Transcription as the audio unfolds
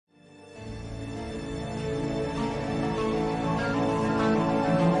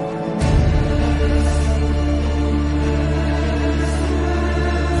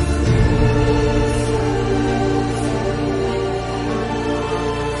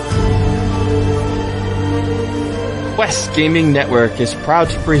Quest Gaming Network is proud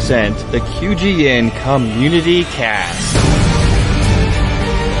to present the QGN Community Cast.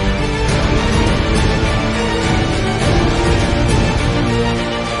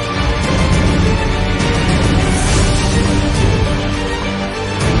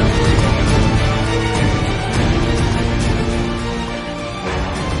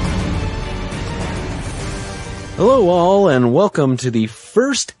 Hello all, and welcome to the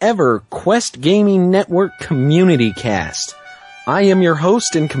first ever Quest Gaming Network Community Cast. I am your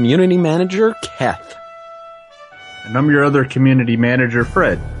host and community manager, Keth. And I'm your other community manager,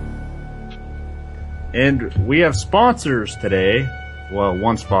 Fred. And we have sponsors today. Well,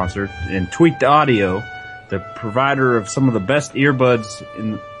 one sponsor in Tweaked Audio, the provider of some of the best earbuds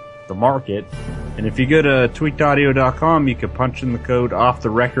in the market. And if you go to tweakedaudio.com, you can punch in the code off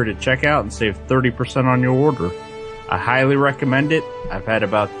the record at checkout and save 30% on your order. I highly recommend it. I've had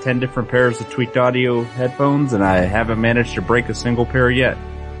about 10 different pairs of Tweaked Audio headphones, and I haven't managed to break a single pair yet.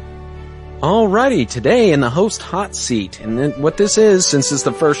 Alrighty, today in the host hot seat, and then what this is, since it's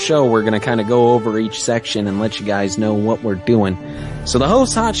the first show, we're going to kind of go over each section and let you guys know what we're doing. So the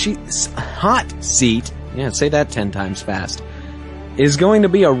host hot seat, yeah, say that 10 times fast, is going to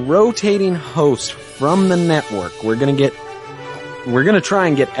be a rotating host from the network. We're going to try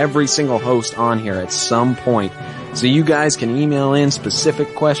and get every single host on here at some point. So you guys can email in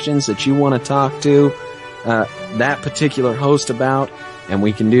specific questions that you want to talk to that particular host about, and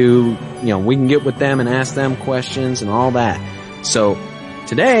we can we can get with them and ask them questions and all that. So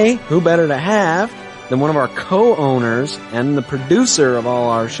today, who better to have than one of our co-owners and the producer of all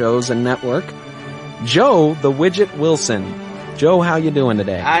our shows and network, Joe the Widget Wilson. Joe, how you doing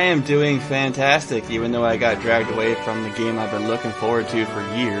today? I am doing fantastic, even though I got dragged away from the game I've been looking forward to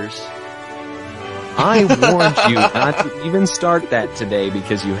for years. I warned you not to even start that today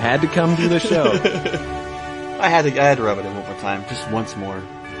because you had to come to the show. I had to rub it in one more time, just once more.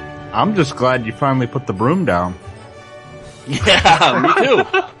 I'm just glad you finally put the broom down. Yeah, me too.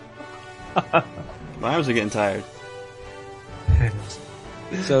 My arms are getting tired.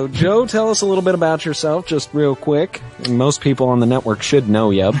 So, Joe, tell us a little bit about yourself, just real quick. Most people on the network should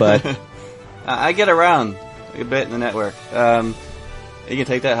know you, but... I get around a bit in the network. You can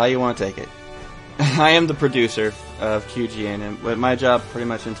take that how you want to take it. I am the producer of QGN, and what my job pretty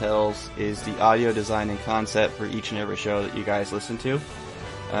much entails is the audio design and concept for each and every show that you guys listen to.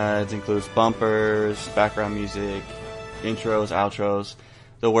 It includes bumpers, background music, intros, outros,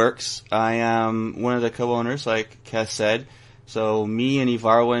 the works. I am one of the co-owners, like Keth said, so me and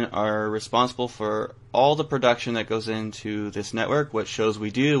Ivarwin are responsible for all the production that goes into this network, what shows we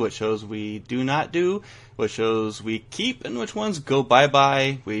do, what shows we do not do, what shows we keep, and which ones go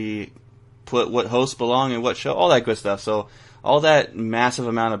bye-bye. We put what hosts belong in what show, all that good stuff. So all that massive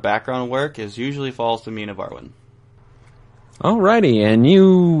amount of background work usually falls to me and Ivarwin. Alrighty, and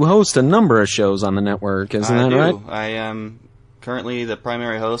you host a number of shows on the network, isn't that right? I am currently the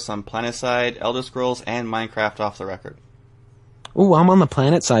primary host on PlanetSide, Elder Scrolls, and Minecraft Off the Record. Ooh, I'm on the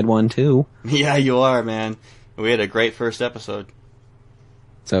PlanetSide one too. Yeah, you are, man. We had a great first episode.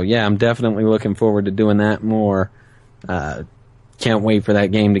 So yeah, I'm definitely looking forward to doing that more. Can't wait for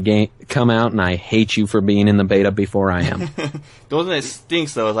that game to come out, and I hate you for being in the beta before I am. The one that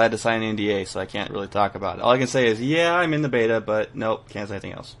stinks, though, is I had to sign an NDA, so I can't really talk about it. All I can say is, yeah, I'm in the beta, but nope, can't say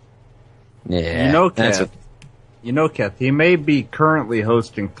anything else. Yeah, You know, Keth, he may be currently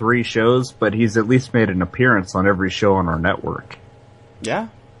hosting 3 shows, but he's at least made an appearance on every show on our network. Yeah.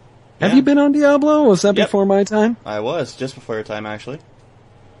 Have you been on Diablo? Was that before my time? I was, just before your time, actually.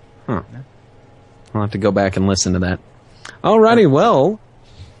 Huh. I'll have to go back and listen to that. Alrighty, well,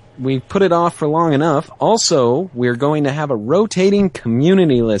 we've put it off for long enough. Also, we're going to have a rotating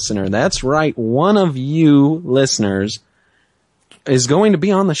community listener. That's right, one of you listeners is going to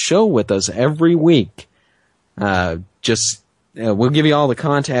be on the show with us every week. We'll give you all the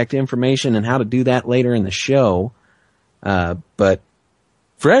contact information and how to do that later in the show. But,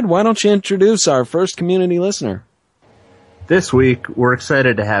 Fred, why don't you introduce our first community listener? This week, we're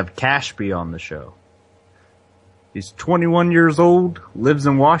excited to have Kashpy on the show. He's 21 years old, lives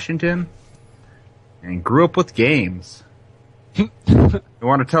in Washington, and grew up with games. You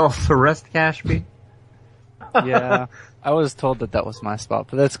want to tell us the rest, Kashpy? Yeah, I was told that was my spot,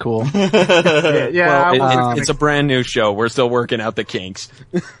 but that's cool. It's a brand new show. We're still working out the kinks.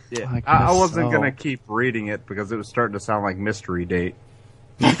 Yeah, I wasn't going to keep reading it because it was starting to sound like Mystery Date.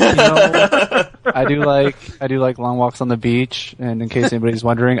 I do like long walks on the beach, and in case anybody's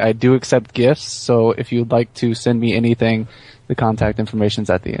wondering, I do accept gifts, so if you'd like to send me anything, the contact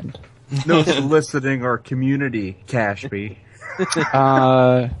information's at the end. No soliciting our community, Kashpy.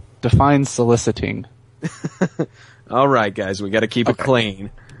 Define soliciting. All right, guys, we got to keep it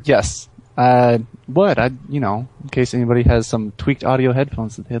clean. Yes. In case anybody has some tweaked audio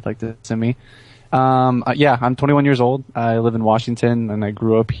headphones that they'd like to send me. I'm 21 years old. I live in Washington, and I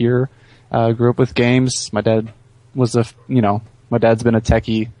grew up here. Grew up with games. My dad was my dad's been a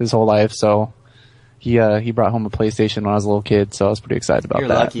techie his whole life, so he brought home a PlayStation when I was a little kid, so I was pretty excited about that.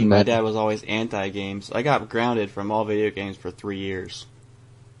 You're lucky. My dad was always anti-games. I got grounded from all video games for 3 years.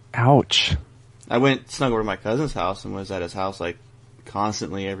 Ouch. I snuggled over to my cousin's house and was at his house like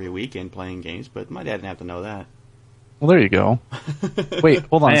constantly every weekend playing games, but my dad didn't have to know that. Well, there you go. Wait,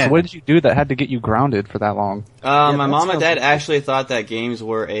 hold on. So what did you do that had to get you grounded for that long? My mom and dad actually thought that games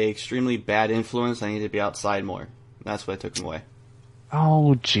were a extremely bad influence. I needed to be outside more. That's why I took them away.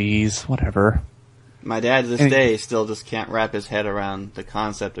 Oh, jeez. Whatever. My dad to this day still just can't wrap his head around the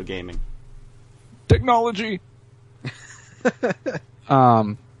concept of gaming. Technology!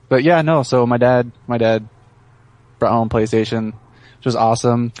 But yeah, no, so my dad brought home PlayStation, which was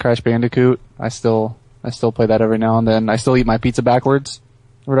awesome. Crash Bandicoot. I still play that every now and then. I still eat my pizza backwards,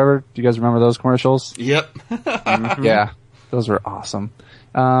 or whatever. Do you guys remember those commercials? Yep. Yeah, those were awesome.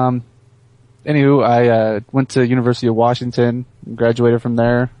 Anywho, I went to University of Washington, graduated from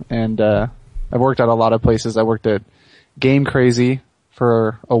there, and I've worked at a lot of places. I worked at Game Crazy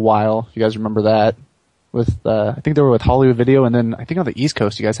for a while. If you guys remember that? With I think they were with Hollywood Video, and then I think on the East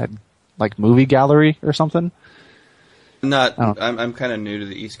Coast you guys had like Movie Gallery or something. I'm kind of new to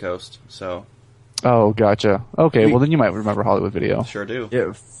the East Coast, so. Oh, gotcha. Okay, well then you might remember Hollywood Video. Sure do.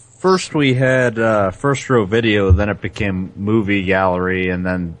 Yeah, first we had First Row Video, then it became Movie Gallery, and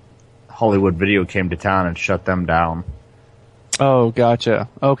then Hollywood Video came to town and shut them down. Oh, gotcha.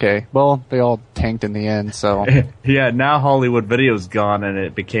 Okay, well they all tanked in the end, so. Yeah, now Hollywood Video's gone and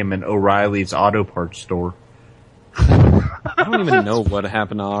it became an O'Reilly's Auto Parts store. I don't even know what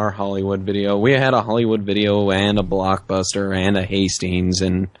happened to our Hollywood Video. We had a Hollywood Video and a Blockbuster and a Hastings,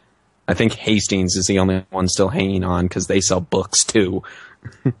 and I think Hastings is the only one still hanging on because they sell books too.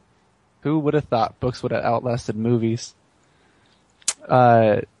 Who would have thought books would have outlasted movies?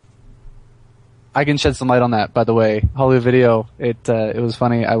 I can shed some light on that, by the way. Hollywood Video, it was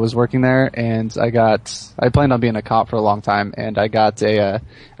funny. I was working there and I planned on being a cop for a long time, and I got a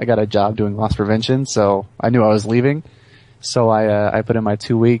job doing loss prevention, so I knew I was leaving. So I put in my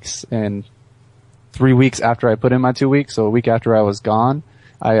 2 weeks, and 3 weeks after I put in my 2 weeks, so a week after I was gone,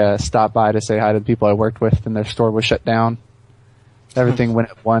 I stopped by to say hi to the people I worked with, and their store was shut down. Everything went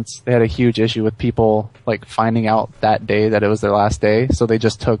at once. They had a huge issue with people like finding out that day that it was their last day, so they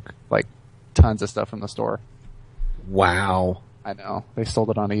just took like tons of stuff from the store. Wow. I know. They sold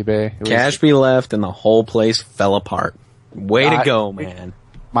it on eBay. Kashpy left and the whole place fell apart. Way to go, man.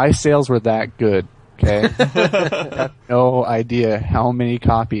 My sales were that good, okay? I have no idea how many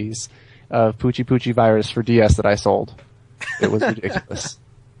copies of Poochie Poochie Virus for DS that I sold. It was ridiculous.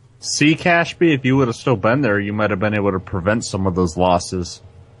 See, Kashpy, if you would have still been there, you might have been able to prevent some of those losses.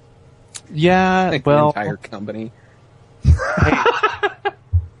 Yeah, Like well... the entire company.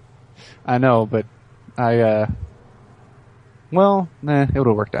 I know, but it would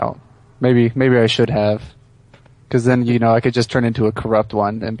have worked out. Maybe I should have. Cause then, I could just turn into a corrupt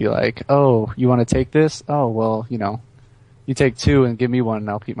one and be like, oh, you want to take this? Oh, well, you take two and give me one and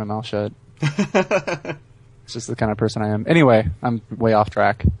I'll keep my mouth shut. It's just the kind of person I am. Anyway, I'm way off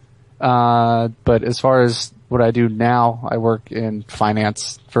track. But as far as what I do now, I work in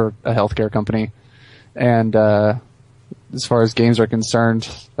finance for a healthcare company. And, as far as games are concerned,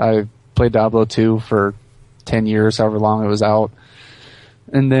 I played Diablo 2 for 10 years, however long it was out.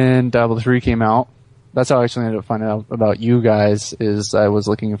 And then Diablo 3 came out. That's how I actually ended up finding out about you guys, is I was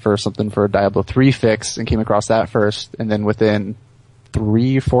looking for something for a Diablo 3 fix and came across that first. And then within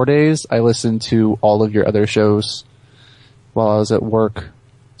 3-4 days, I listened to all of your other shows while I was at work.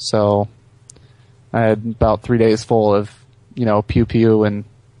 So I had about 3 days full of, Pew Pew and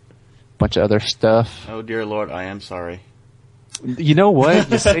a bunch of other stuff. Oh dear Lord, I am sorry. You know what?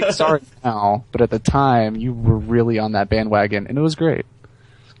 You say sorry now, but at the time, you were really on that bandwagon, and it was great.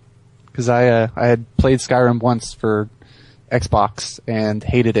 Because I had played Skyrim once for Xbox and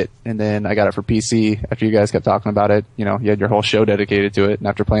hated it, and then I got it for PC after you guys kept talking about it. You had your whole show dedicated to it, and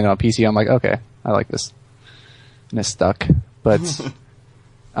after playing it on PC, I'm like, okay, I like this. And it stuck. But,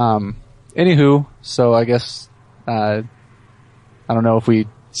 anywho, so I guess, I don't know if we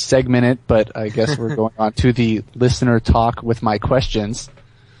segment it, but I guess we're going on to the listener talk with my questions.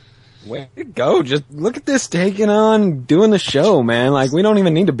 Way to go. Just look at this taking on doing the show, man. Like, we don't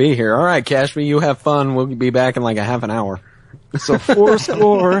even need to be here. All right, Kashpy, you have fun. We'll be back in like a half an hour. So 4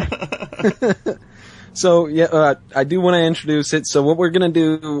 score. So, yeah, I do want to introduce it. So what we're going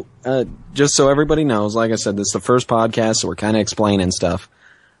to do, just so everybody knows, like I said, this is the first podcast, so we're kind of explaining stuff.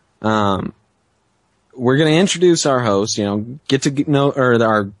 We're going to introduce our host, get to know, or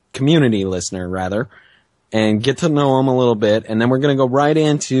our community listener, rather, and get to know them a little bit, and then we're going to go right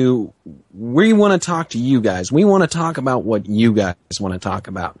into, we want to talk to you guys. We want to talk about what you guys want to talk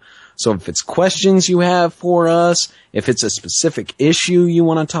about. So if it's questions you have for us, if it's a specific issue you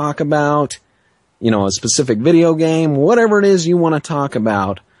want to talk about, a specific video game, whatever it is you want to talk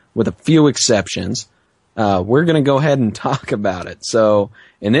about, with a few exceptions, we're going to go ahead and talk about it. So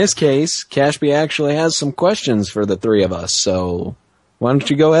in this case, Kashpy actually has some questions for the three of us. So why don't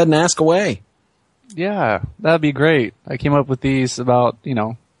you go ahead and ask away? Yeah, that'd be great. I came up with these about,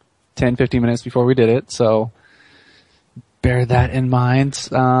 10, 15 minutes before we did it, so bear that in mind.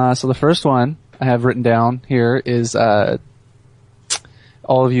 So the first one I have written down here is,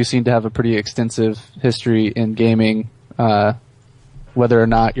 all of you seem to have a pretty extensive history in gaming, whether or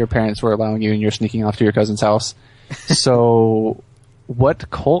not your parents were allowing you and you're sneaking off to your cousin's house. So what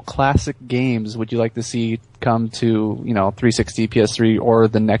cult classic games would you like to see come to, 360, PS3, or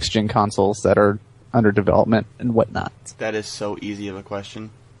the next gen consoles that are under development and whatnot? That is so easy of a question.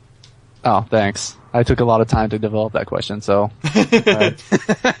 Oh, thanks. I took a lot of time to develop that question, so.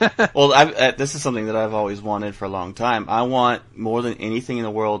 Well, this is something that I've always wanted for a long time. I want, more than anything in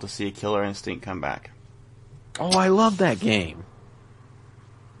the world, to see Killer Instinct come back. Oh, I love that game.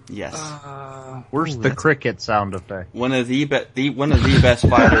 Yes. Where's the cricket sound effect? One of the best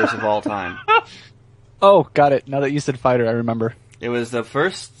fighters of all time. Oh, got it. Now that you said fighter, I remember. It was the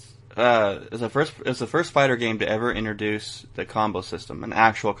first. It was the first fighter game to ever introduce the combo system, an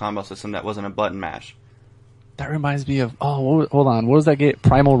actual combo system that wasn't a button mash. That reminds me of, hold on, what was that game?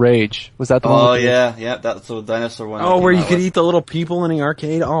 Primal Rage. Was that the one? Oh, yeah, that's the dinosaur one. Oh, where you could eat the little people in the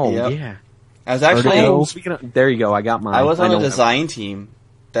arcade? Oh, yep. yeah. I was actually... Speaking of, there you go, I got mine. I was on a design team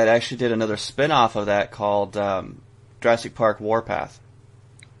that actually did another spin-off of that called Jurassic Park Warpath.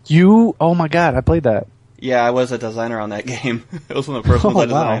 Oh my god, I played that. Yeah, I was a designer on that game. It was one of the first ones I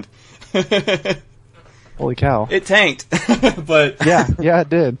designed. Holy cow. It tanked, but... yeah, it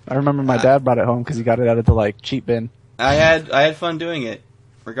did. I remember my dad brought it home because he got it out of the, cheap bin. I had fun doing it,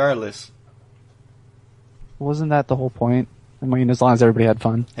 regardless. Wasn't that the whole point? I mean, as long as everybody had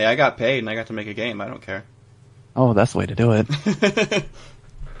fun. Hey, I got paid and I got to make a game. I don't care. Oh, that's the way to do it.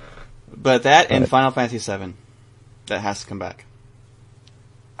 But that and Final Fantasy VII, that has to come back.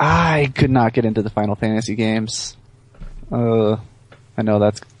 I could not get into the Final Fantasy games. I know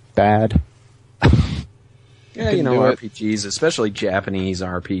that's bad. Yeah, RPGs, especially Japanese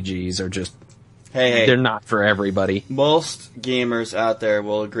RPGs, are just... Hey, they're not for everybody. Most gamers out there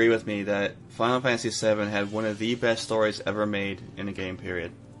will agree with me that Final Fantasy VII had one of the best stories ever made in a game,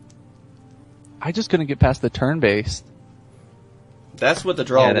 period. I just couldn't get past the turn-based. That's what the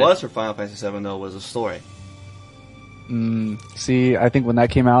draw was for Final Fantasy VII, though, was a story. See, I think when that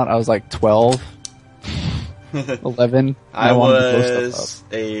came out, I was 12, 11. I was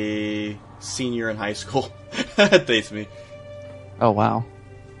a senior in high school. That dates me. Oh, wow.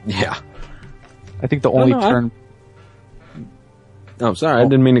 Yeah. I think the only turn... Oh, sorry, I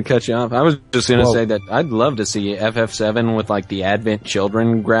didn't mean to cut you off. I was just going to say that I'd love to see FF7 with, the Advent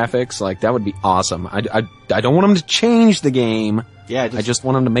Children graphics. That would be awesome. I don't want them to change the game. Yeah, I just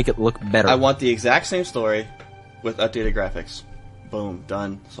want them to make it look better. I want the exact same story with updated graphics. Boom,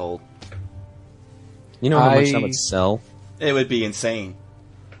 done, sold. You know how much that would sell? It would be insane.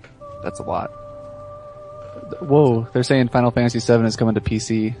 That's a lot. Whoa, they're saying Final Fantasy VII is coming to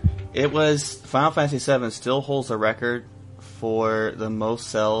PC. Final Fantasy VII still holds a record for the most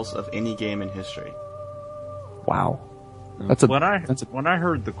sales of any game in history. Wow. When I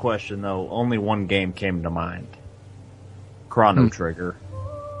heard the question, though, only one game came to mind. Chrono Trigger.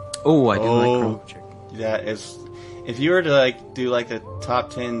 Oh, I do like Chrono Trigger. Yeah, if you were to do the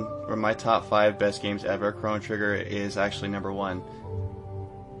top 10 or my top 5 best games ever, Chrono Trigger is actually number 1.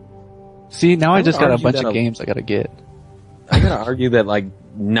 See, now I just got a bunch of games I gotta get. I gotta argue that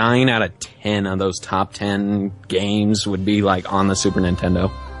 9 out of 10 of those top 10 games would be on the Super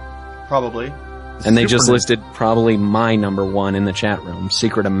Nintendo. Probably. And they just listed probably my number 1 in the chat room.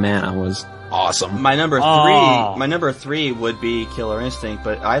 Secret of Mana was awesome. My number 3 would be Killer Instinct,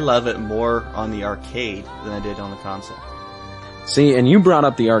 but I love it more on the arcade than I did on the console. See, and you brought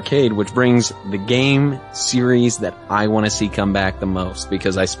up the arcade, which brings the game series that I want to see come back the most,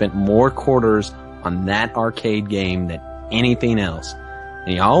 because I spent more quarters on that arcade game than anything else.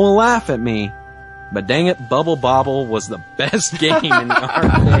 And y'all will laugh at me, but dang it, Bubble Bobble was the best game in the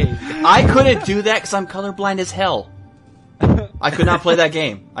arcade. I couldn't do that because I'm colorblind as hell. I could not play that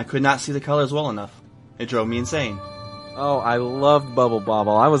game. I could not see the colors well enough. It drove me insane. Oh, I loved Bubble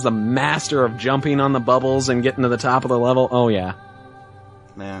Bobble. I was the master of jumping on the bubbles and getting to the top of the level. Oh, yeah.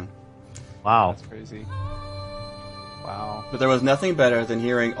 Man. Wow. That's crazy. Wow. But there was nothing better than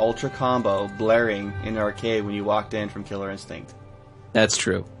hearing Ultra Combo blaring in an arcade when you walked in from Killer Instinct. That's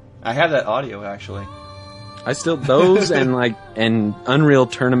true. I have that audio, actually. I still, those and Unreal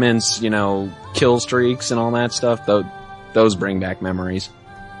Tournaments, kill streaks and all that stuff, those bring back memories.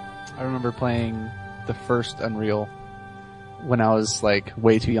 I remember playing the first Unreal when I was like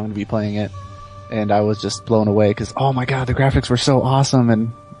way too young to be playing it, and I was just blown away because, oh my god, the graphics were so awesome,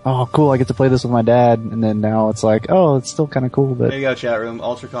 and oh cool, I get to play this with my dad. And then now it's like, oh, it's still kind of cool, but There you go, chat room.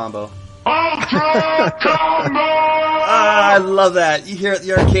 Ultra Combo. Ultra Combo! I love that. You hear it at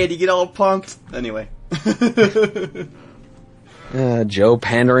the arcade, you get all pumped. Anyway. Joe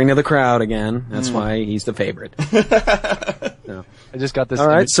pandering to the crowd again. That's why he's the favorite. So. I just got this. All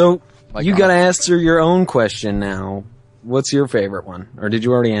right, so like you got to answer your own question now. What's your favorite one, or did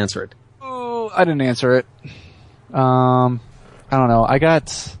you already answer it? Oh, I didn't answer it. I don't know.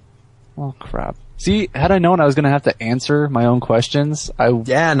 Oh crap. See, had I known I was going to have to answer my own questions,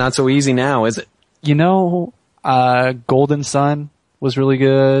 Yeah, not so easy now, is it? Golden Sun was really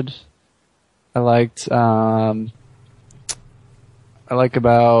good. I like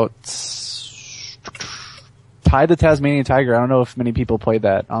about Tide the Tasmanian Tiger. I don't know if many people played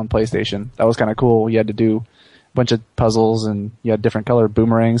that on PlayStation. That was kind of cool. You had to do a bunch of puzzles and you had different colored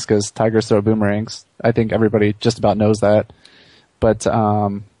boomerangs because tigers throw boomerangs. I think everybody just about knows that. But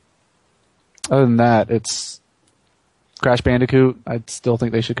other than that, it's Crash Bandicoot. I still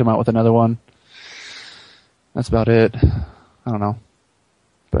think they should come out with another one. That's about it. I don't know.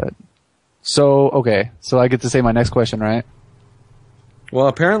 But okay, so I get to say my next question, right? Well,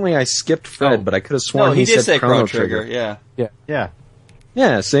 apparently I skipped Fred, but I could have sworn No, he did said say Chrono Trigger. Yeah. Yeah.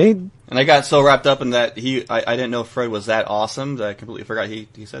 Yeah, see? And I got so wrapped up in that I didn't know Fred was that awesome that I completely forgot he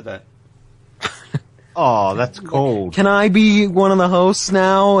said that. Oh, that's cold. Can I be one of the hosts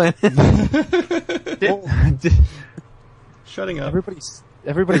now? Shutting up.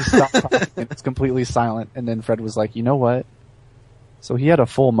 Everybody stopped talking and it's completely silent, and then Fred was like, you know what? So he had a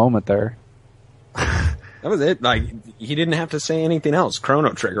full moment there. That was it. Like, he didn't have to say anything else.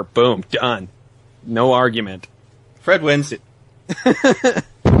 Chrono Trigger, boom, done. No argument. Fred wins.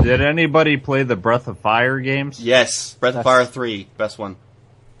 Did anybody play the Breath of Fire games? Yes. Breath of Fire 3. Best one.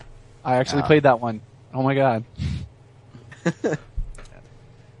 I actually played that one. Oh my god.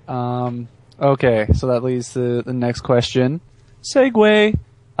 Okay, so that leads to the next question. Segue.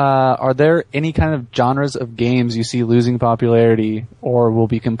 Are there any kind of genres of games you see losing popularity or will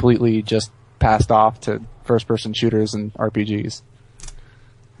be completely just passed off to first-person shooters and RPGs?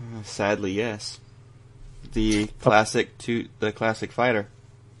 Sadly, yes. The classic fighter.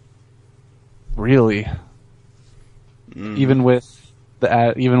 Really? Even with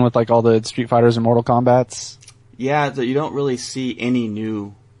like all the Street Fighters and Mortal Kombats? Yeah, you don't really see any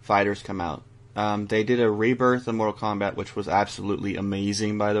new fighters come out. They did a rebirth of Mortal Kombat, which was absolutely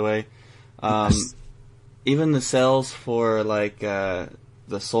amazing, by the way. Even the sales for like the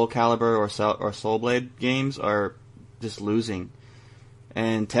Soul Calibur or Soul Blade games are just losing.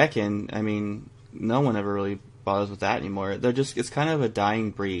 And Tekken, I mean, no one ever really bothers with that anymore. It's kind of a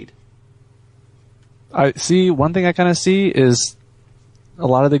dying breed. I see. One thing I kind of see is a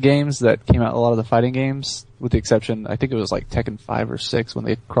lot of the games that came out, a lot of the fighting games, with the exception, I think it was like Tekken 5 or 6 when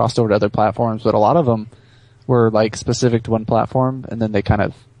they crossed over to other platforms, but a lot of them were like specific to one platform, and then they kind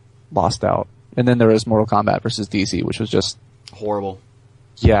of lost out. And then there was Mortal Kombat versus DC, which was just horrible.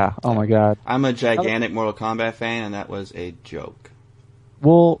 Yeah. Oh my god. I'm a gigantic Mortal Kombat fan, and that was a joke.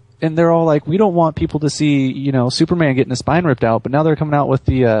 Well, and they're all like, we don't want people to see, Superman getting his spine ripped out, but now they're coming out with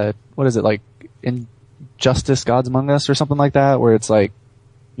the, what is it, like, Injustice Gods Among Us or something like that, where it's like,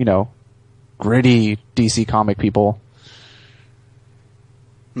 gritty DC comic people.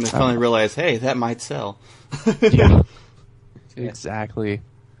 And they finally realize, hey, that might sell. Yeah. Exactly.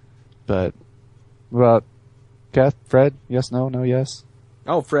 But, what about Fred? Yes, no, no, yes?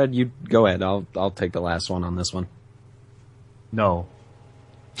 Oh, Fred, you go ahead. I'll take the last one on this one. No.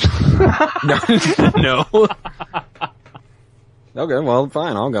 No. Okay, well,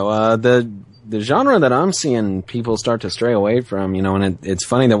 fine, I'll go. The genre that I'm seeing people start to stray away from, and it's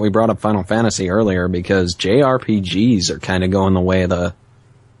funny that we brought up Final Fantasy earlier because JRPGs are kind of going the way of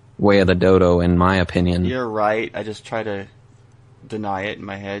the dodo, in my opinion. You're right. I just try to deny it in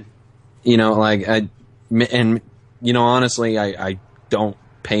my head. Honestly, I don't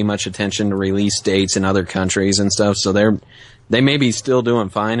pay much attention to release dates in other countries and stuff, so they may be still doing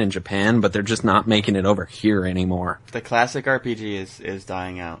fine in Japan, but they're just not making it over here anymore. The classic RPG is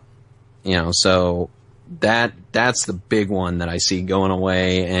dying out. So that's the big one that I see going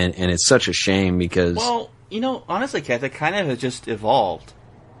away, and it's such a shame because... Well, honestly, Keth, it kind of has just evolved.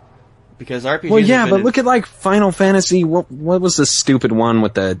 Because RPGs Well, yeah, but look at, like, Final Fantasy, what was the stupid one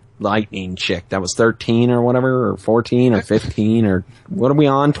with the lightning chick? That was 13 or whatever, or 14 or 15, or what are we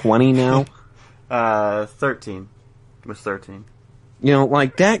on, 20 now? 13. It was 13.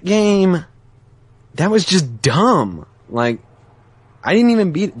 Like, that game, that was just dumb. Like, I didn't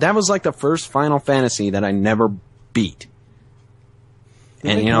even beat... That was, like, the first Final Fantasy that I never beat.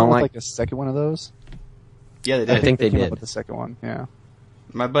 Did they come up with, like, a second one of those? Yeah, they did. I think they came did. up with the second one, yeah.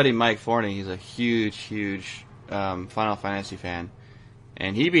 My buddy Mike Forney, he's a huge Final Fantasy fan,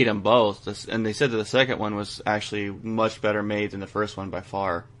 and he beat them both. And they said that the second one was actually much better made than the first one by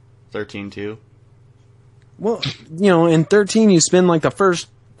far. 13-2. Well, in 13 you spend like the first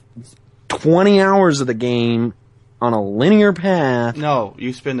 20 hours of the game on a linear path. No,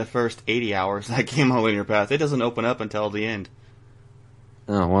 you spend the first 80 hours of that game on a linear path. It doesn't open up until the end.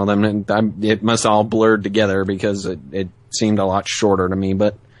 Oh, well, then it must all blurred together because it seemed a lot shorter to me.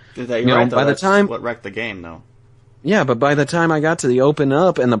 But You're right, though, by the time what wrecked the game, though. Yeah, but by the time I got to the open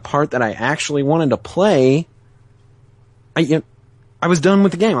up and the part that I actually wanted to play, I was done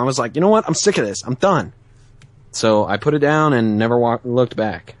with the game. I was like, you know what? I'm sick of this. I'm done. So I put it down and never looked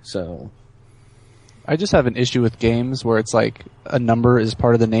back. So I just have an issue with games where it's like a number is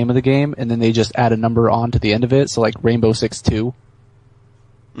part of the name of the game, and then they just add a number on to the end of it. So like Rainbow Six 2.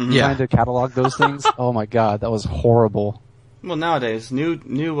 Mm-hmm. Yeah. Trying to catalog those things. Oh my god, that was horrible. Well, nowadays, new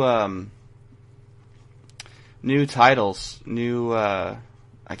titles, I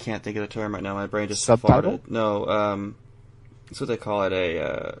can't think of the term right now. My brain just Subtitle? farted. No, that's what they call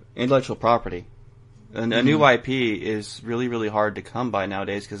it, intellectual property. And a new IP is really, really hard to come by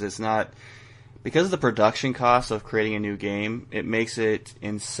nowadays because it's not... Because of the production cost of creating a new game, it makes it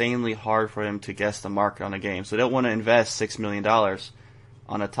insanely hard for them to guess the market on a game. So they don't want to invest $6 million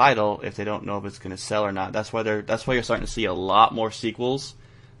on a title if they don't know if it's going to sell or not. That's why you're starting to see a lot more sequels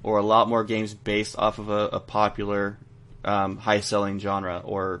or a lot more games based off of a popular high-selling genre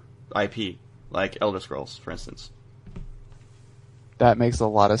or IP, like Elder Scrolls, for instance. That makes a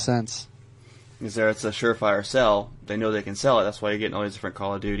lot of sense. Because it's a surefire sell. They know they can sell it. That's why you're getting all these different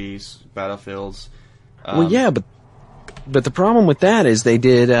Call of Duties, Battlefields. well, yeah, but the problem with that is they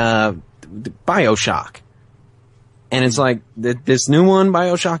did BioShock. And it's like, this new one,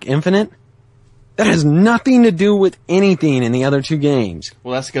 BioShock Infinite, that has nothing to do with anything in the other two games.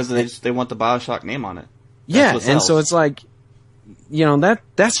 Well, that's because they want the BioShock name on it. Yeah, and so it's like,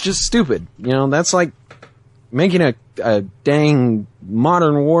 that's just stupid. That's like making a dang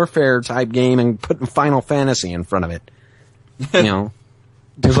Modern Warfare type game and putting Final Fantasy in front of it.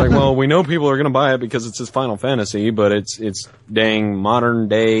 It's like, well, we know people are going to buy it because it's just Final Fantasy, but it's dang modern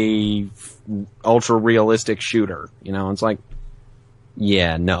day ultra realistic shooter. It's like,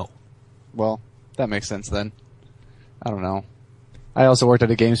 yeah, no. Well, that makes sense then. I don't know. I also worked at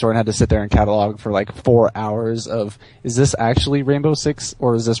a game store and had to sit there and catalog for like 4 hours of, is this actually Rainbow Six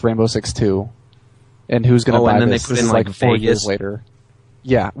or is this Rainbow Six 2? And who's going to buy and then this? they put This in is like 4 Vegas. years later.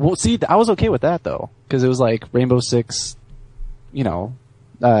 Yeah. Well, see, I was okay with that though, because it was like Rainbow Six,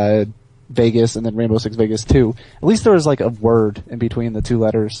 Vegas, and then Rainbow Six Vegas 2. At least there was like a word in between the two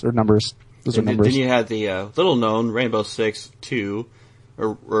letters or numbers. Those are numbers. Then you had the little known Rainbow Six 2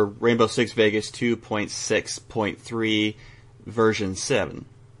 or Rainbow Six Vegas 2.6.3 version 7.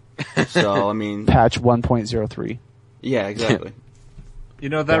 So I mean, patch 1.03. Yeah, exactly.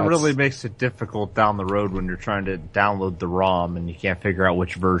 That really makes it difficult down the road when you're trying to download the ROM and you can't figure out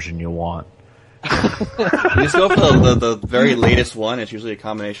which version you want. You just go for the very latest one. It's usually a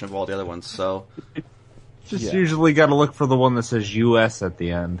combination of all the other ones. So Usually got to look for the one that says US at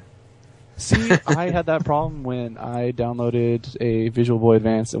the end. See, I had that problem when I downloaded a Visual Boy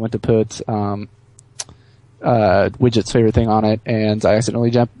Advance and went to put Widget's favorite thing on it, and I accidentally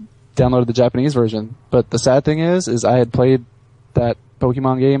downloaded the Japanese version. But the sad thing is I had played that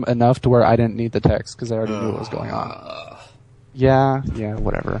Pokemon game enough to where I didn't need the text because I already knew what was going on. Yeah,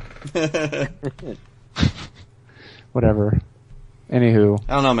 whatever. Whatever. Anywho.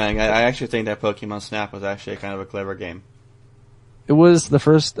 I don't know, man. I actually think that Pokemon Snap was actually kind of a clever game. It was the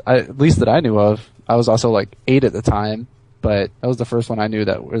first, at least that I knew of. I was also like 8 at the time, but that was the first one I knew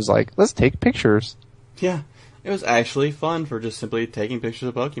that was like, let's take pictures. Yeah. It was actually fun for just simply taking pictures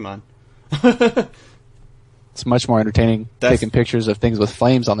of Pokemon. It's much more entertaining taking pictures of things with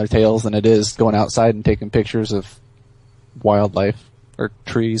flames on their tails than it is going outside and taking pictures of wildlife or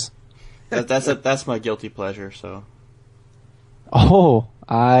trees. That's my guilty pleasure, so. Oh,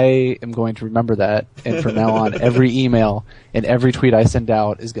 I am going to remember that, and from now on, every email and every tweet I send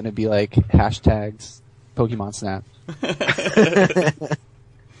out is going to be like hashtags Pokemon Snap.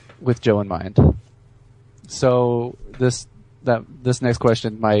 With Joe in mind. So this next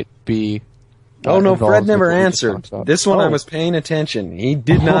question might be. Oh no, Fred never what we just answered. talked about. This one I was paying attention. He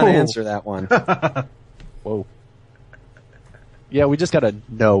did not answer that one. Whoa. Yeah, we just gotta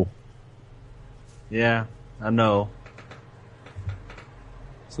know. Yeah, I know.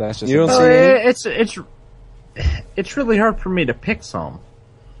 So that's just You don't see any? It's really hard for me to pick some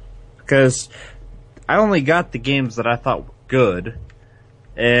because I only got the games that I thought were good,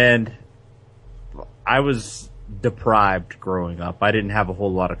 and I was deprived growing up. I didn't have a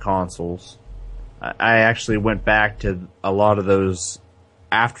whole lot of consoles. I actually went back to a lot of those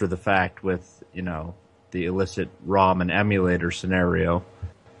after the fact with, the illicit ROM and emulator scenario.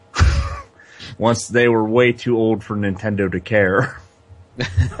 Once they were way too old for Nintendo to care.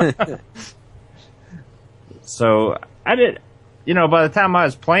 So I did, by the time I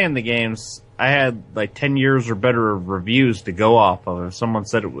was playing the games, I had like 10 years or better of reviews to go off of. If someone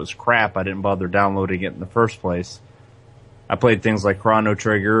said it was crap, I didn't bother downloading it in the first place. I played things like Chrono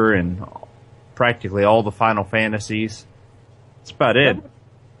Trigger and practically all the Final Fantasies. That's about it.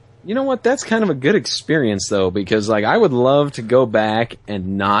 You know what? That's kind of a good experience though, because like I would love to go back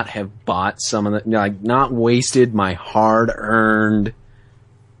and not have bought some of the, not wasted my hard-earned,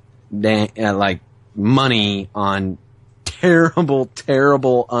 money on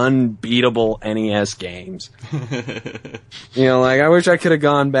terrible, unbeatable NES games. I wish I could have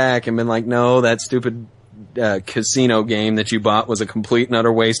gone back and been like, no, that stupid casino game that you bought was a complete and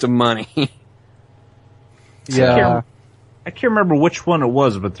utter waste of money. Yeah. I can't remember which one it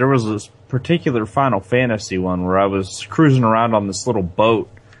was, but there was this particular Final Fantasy one where I was cruising around on this little boat,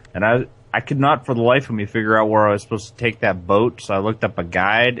 and I could not for the life of me figure out where I was supposed to take that boat, so I looked up a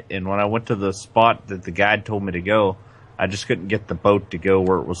guide, and when I went to the spot that the guide told me to go, I just couldn't get the boat to go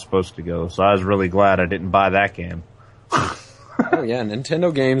where it was supposed to go, so I was really glad I didn't buy that game. Oh yeah,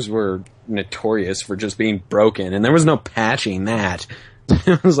 Nintendo games were notorious for just being broken, and there was no patching that.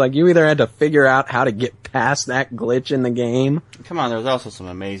 It was like you either had to figure out how to get past that glitch in the game. Come on, there was also some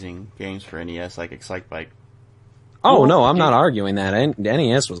amazing games for NES, like Excitebike. Oh, no, I'm not arguing that.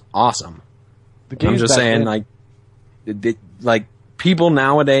 NES was awesome. I'm just saying, like, people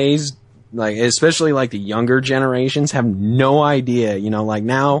nowadays, like, especially like the younger generations, have no idea. Like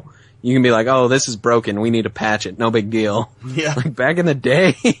now, you can be like, oh, this is broken. We need to patch it. No big deal. Yeah. Like back in the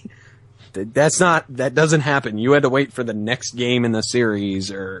day, that doesn't happen. You had to wait for the next game in the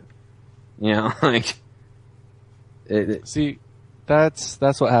series or, like. See,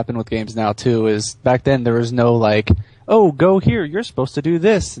 that's what happened with games now too, is back then there was no like, oh, go here, you're supposed to do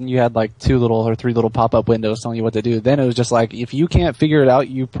this, and you had like 2 or 3 little pop-up windows telling you what to do. Then it was just like, if you can't figure it out,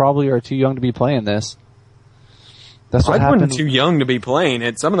 you probably are too young to be playing this. That's what happened. I wasn't too young to be playing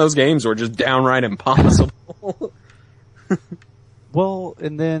it. Some of those games were just downright impossible. Well,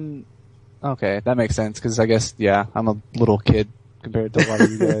 and then, okay, that makes sense, because I guess, yeah, I'm a little kid compared to a lot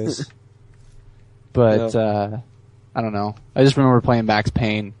of you guys. But, I don't know. I just remember playing Max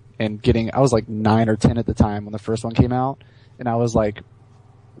Payne and I was like 9 or 10 at the time when the first one came out, and I was like,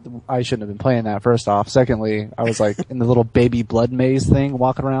 I shouldn't have been playing that, first off. Secondly, I was like in the little baby blood maze thing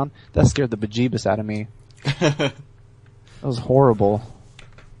walking around. That scared the bejeebus out of me. That was horrible.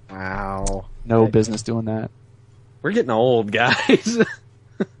 Wow. No business doing that. We're getting old, guys.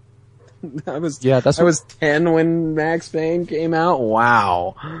 I was 10 when Max Payne came out.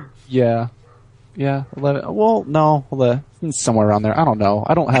 Wow. Yeah. Yeah, 11. Well, no, somewhere around there. I don't know.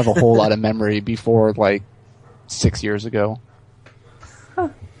 I don't have a whole lot of memory before like 6 years ago.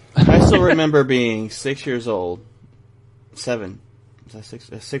 I still remember being 6 years old. 7. Was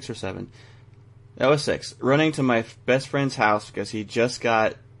that 6 or 7? That was 6. Running to my best friend's house because he just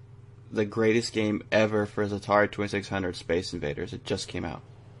got the greatest game ever for his Atari 2600, Space Invaders. It just came out.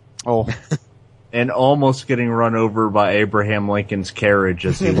 Oh. And almost getting run over by Abraham Lincoln's carriage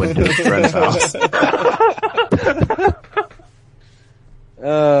as he went to his friend's house.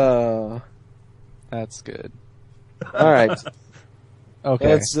 That's good. All right.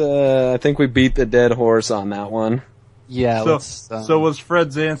 Okay. I think we beat the dead horse on that one. Yeah. So was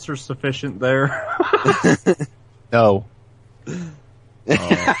Fred's answer sufficient there? No.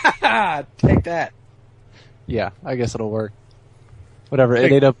 Take that. Yeah, I guess it'll work. Whatever.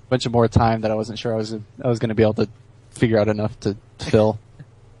 It ate up a bunch of more time that I wasn't sure I was going to be able to figure out enough to fill.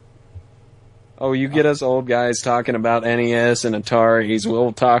 Oh, you get us old guys talking about NES and Ataris,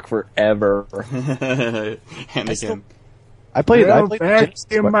 we'll talk forever. I played back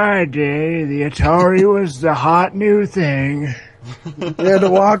in my day, the Atari was the hot new thing. You had to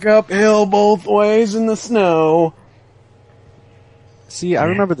walk uphill both ways in the snow. See, I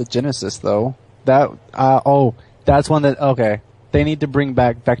remember the Genesis though. That's one that, okay. They need to bring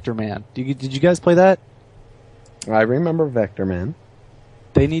back Vector Man. Did you guys play that? I remember Vector Man.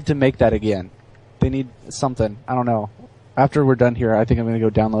 They need to make that again. They need something. I don't know. After we're done here, I think I'm going to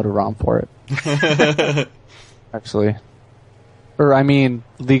go download a ROM for it. Actually. Or, I mean,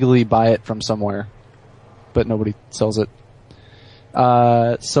 legally buy it from somewhere. But nobody sells it.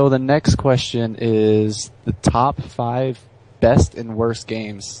 So the next question is the top 5 best and worst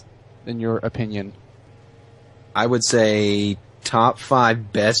games, in your opinion. I would say top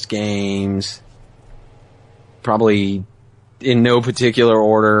 5 best games, probably in no particular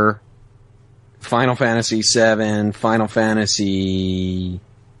order. Final Fantasy VII, Final Fantasy...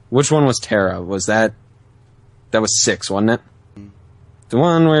 Which one was Terra? Was that was 6, wasn't it? The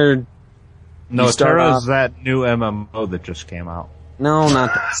one where... No, Terra's that new MMO that just came out. No,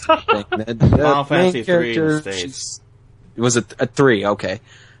 not that thing. The Final Fantasy 3 in the character, States. It was a 3, okay.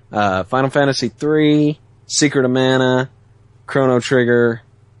 Final Fantasy 3, Secret of Mana, Chrono Trigger,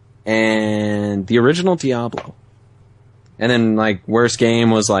 and the original Diablo. And then, like, worst game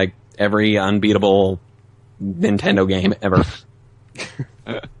was, like, every unbeatable Nintendo game ever.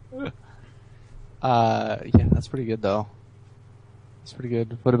 Yeah, that's pretty good, though. That's pretty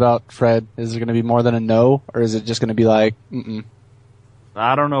good. What about Fred? Is it going to be more than a no, or is it just going to be like, mm-mm?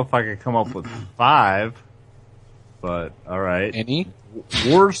 I don't know if I could come up with 5, but alright. Any?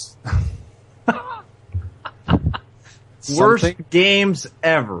 Worst games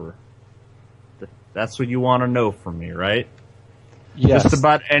ever. That's what you want to know from me, right? Yes. Just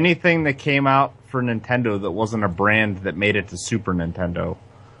about anything that came out for Nintendo that wasn't a brand that made it to Super Nintendo.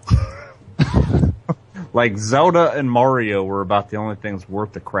 Like Zelda and Mario were about the only things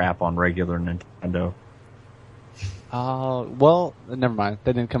worth the crap on regular Nintendo. Well, never mind.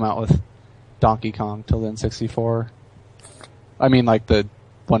 They didn't come out with Donkey Kong till then 64. I mean, like the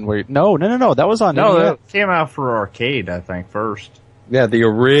one where... No, that was on... No, that came out for arcade, I think, first. Yeah, the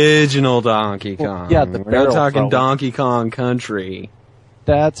original Donkey Kong. Well, yeah, the We're not talking barrel Donkey Kong Country.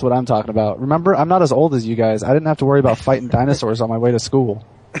 That's what I'm talking about. Remember, I'm not as old as you guys. I didn't have to worry about fighting dinosaurs on my way to school.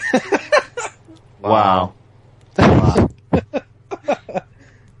 Wow.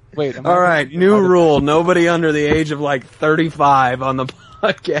 Wait. All right, new rule. Nobody under the age of, like, 35 on the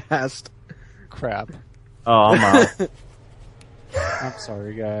podcast. Crap. Oh, I'm out. I'm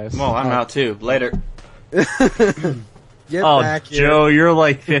sorry, guys. Well, I'm out too. Later. Get back here. Joe, you're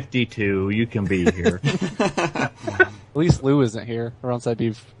like 52. You can be here. At least Lou isn't here, or else I'd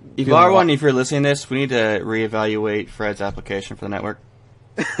be... If you are one, if you're listening to this, we need to reevaluate Fred's application for the network.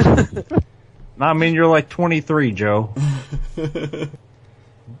 I mean, you're like 23, Joe.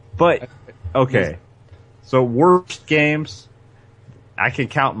 But, okay. So, worst games, I can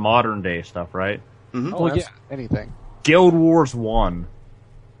count modern day stuff, right? Mm-hmm. Oh, yeah, anything. Guild Wars 1.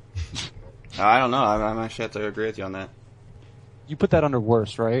 I don't know. I might have to agree with you on that. You put that under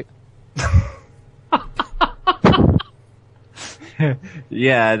worst, right?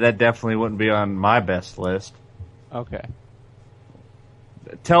 Yeah, that definitely wouldn't be on my best list. Okay.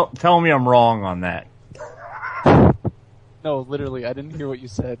 Tell me I'm wrong on that. No, literally, I didn't hear what you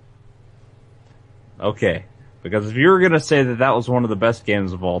said. Okay. Because if you were going to say that was one of the best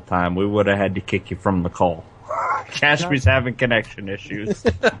games of all time, we would have had to kick you from the call. Kashpy's having connection issues.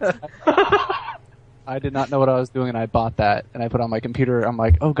 I did not know what I was doing, and I bought that, and I put it on my computer. I'm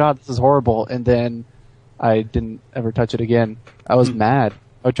like, oh god, this is horrible, and then I didn't ever touch it again. I was mad.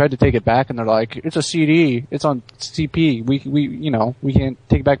 I tried to take it back, and they're like, it's a CD. It's on CP. We can't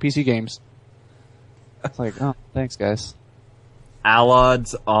take back PC games. It's like, oh, thanks, guys.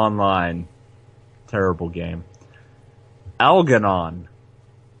 Allods Online. Terrible game. Algernon.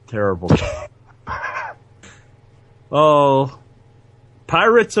 Terrible game. Oh.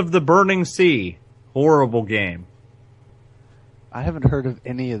 Pirates of the Burning Sea. Horrible game. I haven't heard of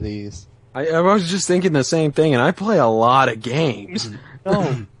any of these. I was just thinking the same thing, and I play a lot of games.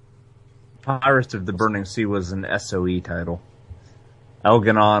 No. Pirates of the Burning Sea was an SOE title.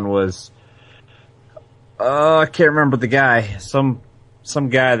 Algernon was... I can't remember the guy. Some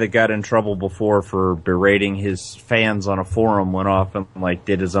guy that got in trouble before for berating his fans on a forum went off and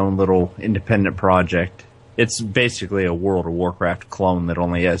did his own little independent project. It's basically a World of Warcraft clone that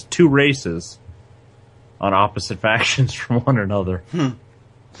only has 2 races on opposite factions from one another.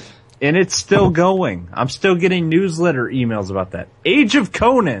 And it's still going. I'm still getting newsletter emails about that. Age of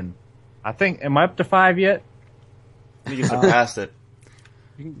Conan. I think, am I up to 5 yet? I think you surpassed it.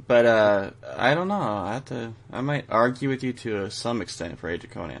 But, I don't know. I might argue with you to some extent for Age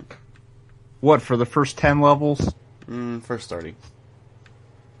of Conan. What, for the first 10 levels? First 30.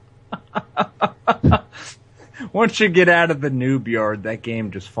 Once you get out of the noob yard, that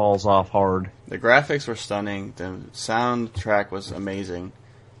game just falls off hard. The graphics were stunning. The soundtrack was amazing.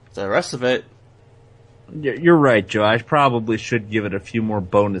 The rest of it... You're right, Joe. I probably should give it a few more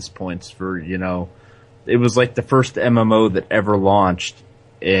bonus points for, it was like the first MMO that ever launched.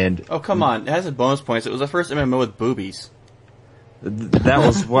 And oh, come on. It has a bonus points. It was the first MMO with boobies. That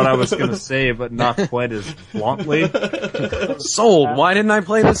was what I was going to say, but not quite as bluntly. Sold. Why didn't I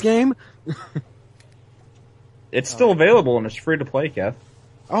play this game? It's still available and it's free to play, Kev.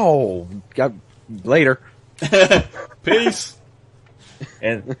 Oh, later. Peace.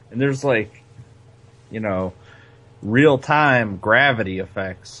 And there's real-time gravity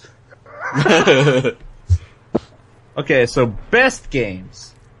effects. Okay, so best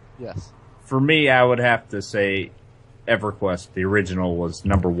games. Yes. For me, I would have to say EverQuest, the original, was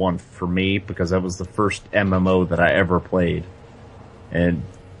number one for me because that was the first MMO that I ever played. And,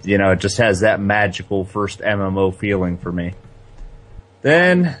 it just has that magical first MMO feeling for me.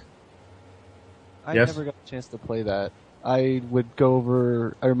 Then... I Yes? never got a chance to play that. I would go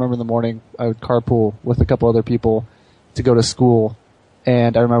over, I remember in the morning, I would carpool with a couple other people to go to school.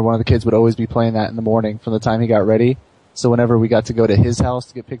 And I remember one of the kids would always be playing that in the morning from the time he got ready. So whenever we got to go to his house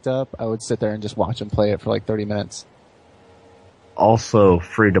to get picked up, I would sit there and just watch him play it for like 30 minutes. Also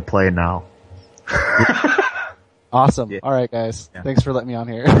free to play now. Awesome. Yeah. All right, guys. Yeah. Thanks for letting me on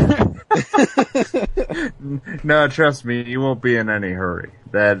here. No, trust me, you won't be in any hurry.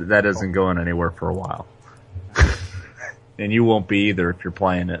 That isn't going anywhere for a while. And you won't be either if you're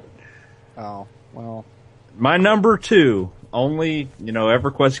playing it. Oh, well. My number two, only,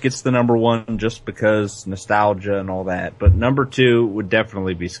 EverQuest gets the number one just because nostalgia and all that, but number two would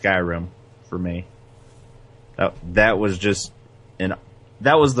definitely be Skyrim for me. That was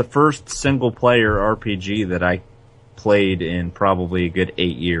that was the first single player RPG that I played in probably a good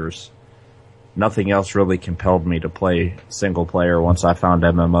 8 years. Nothing else really compelled me to play single player once I found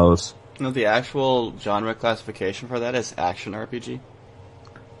MMOs. No, the actual genre classification for that is action RPG.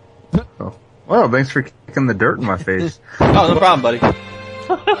 Oh. Well, thanks for kicking the dirt in my face. Oh, no problem, buddy.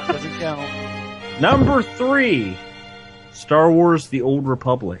 Doesn't count. Number 3, Star Wars The Old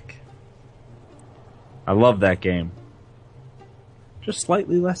Republic. I love that game. Just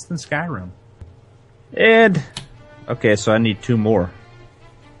slightly less than Skyrim. And, okay, so I need 2 more.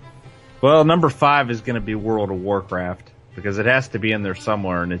 Well, number 5 is going to be World of Warcraft, because it has to be in there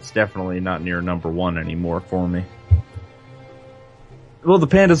somewhere, and it's definitely not near number 1 anymore for me. Well, the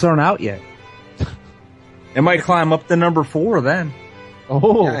pandas aren't out yet. It might climb up to number 4 then.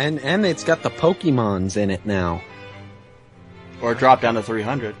 Oh. Yeah, and it's got the Pokemons in it now. Or drop down to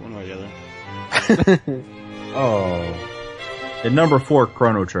 300, one way or the other. Oh. And number 4,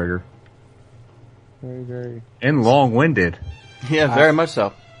 Chrono Trigger. Very, very. And long-winded. Yeah, very much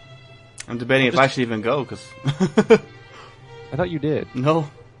so. I'm debating if I should even go, because... I thought you did. No.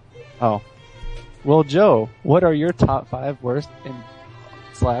 Oh. Well, Joe, what are your top 5 worst in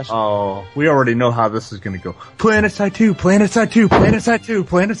slash? Oh, we already know how this is going to go. PlanetSide 2, PlanetSide 2, PlanetSide 2,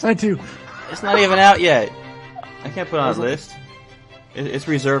 PlanetSide 2. It's not even out yet. I can't put it on a list. It's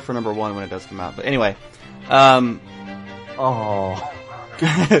reserved for number 1 when it does come out. But anyway, Oh.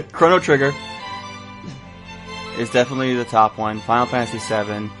 Chrono Trigger is definitely the top one. Final Fantasy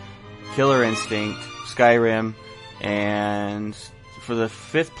VII, Killer Instinct, Skyrim, and for the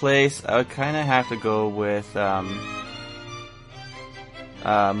 5th place, I would kind of have to go with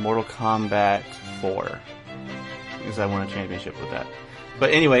Mortal Kombat 4, because I won a championship with that.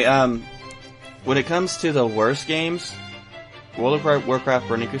 But anyway, when it comes to the worst games, World of Warcraft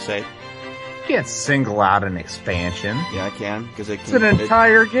Burning Crusade. You can't single out an expansion. Yeah, I can, because It's an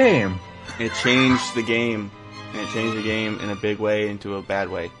entire game. It changed the game, and it changed the game in a big way into a bad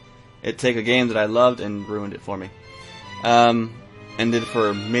way. It took a game that I loved and ruined it for me. And did it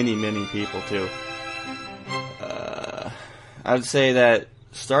for many, many people, too. I would say that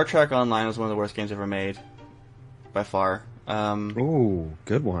Star Trek Online was one of the worst games ever made, by far. Ooh,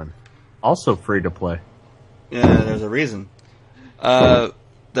 good one. Also free to play. Yeah, there's a reason. The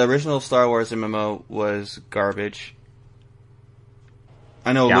original Star Wars MMO was garbage.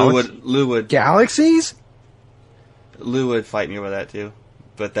 I know Lou would Galaxies? Lou would fight me over that too,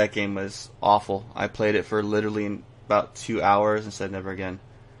 but that game was awful. I played it for literally about 2 hours and said never again.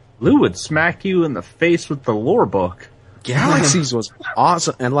 Lou would smack you in the face with the lore book. Galaxies was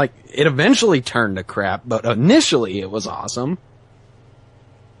awesome, and it eventually turned to crap, but initially it was awesome.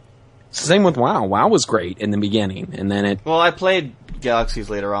 Same with WoW. WoW was great in the beginning, and then it... Well, I played Galaxies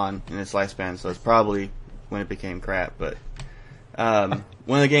later on in its lifespan, so it's probably when it became crap, but one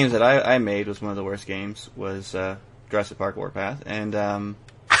of the games that I made was one of the worst games, was Jurassic Park Warpath, and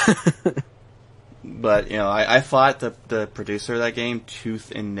But, you know, I fought the producer of that game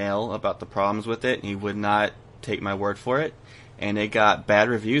tooth and nail about the problems with it, and he would not take my word for it. And it got bad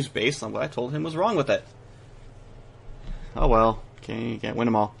reviews based on what I told him was wrong with it. Oh well, you can't win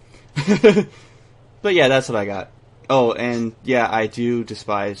them all. But yeah, that's what I got. Oh, and yeah, I do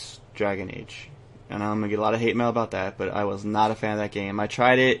despise Dragon Age. And I'm going to get a lot of hate mail about that, but I was not a fan of that game. I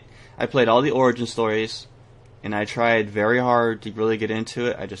tried it, I played all the origin stories, and I tried very hard to really get into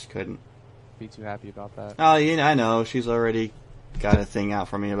it. I just couldn't. Be too happy about that. Oh, yeah, I know. She's already got a thing out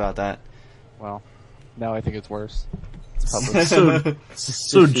for me about that. Well, now I think it's worse. It's public.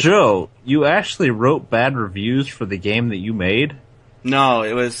 So Joe, you actually wrote bad reviews for the game that you made? No,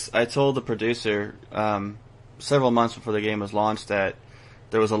 it was. I told the producer several months before the game was launched that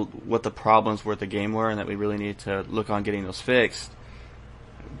there was what the problems with the game were, and that we really need to look on getting those fixed.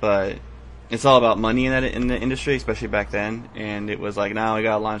 But it's all about money in the industry, especially back then. And it was like, no, we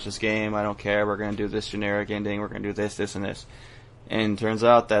gotta launch this game. I don't care. We're gonna do this generic ending. We're gonna do this, this, and this. And it turns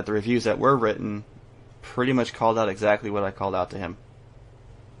out that the reviews that were written pretty much called out exactly what I called out to him.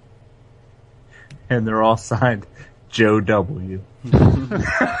 And they're all signed Joe W. The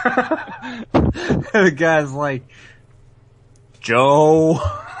guy's like, Joe.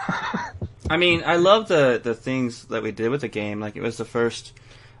 I mean, I love the things that we did with the game. Like, it was the first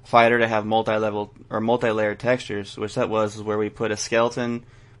fighter to have multi-level or multi-layered textures, which that was where we put a skeleton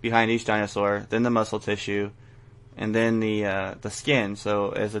behind each dinosaur, then the muscle tissue, and then the skin.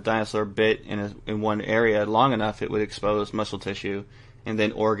 So as a dinosaur bit in one area long enough, it would expose muscle tissue, and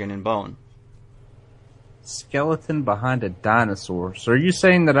then organ and bone. Skeleton behind a dinosaur. So are you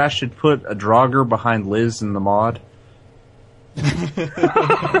saying that I should put a Draugr behind Liz in the mod?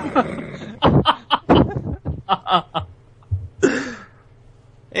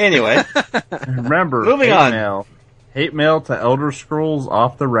 Anyway, remember, moving on. Hate mail to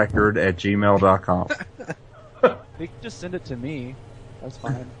elderscrollsofftherecord@gmail.com. They can just send it to me. That's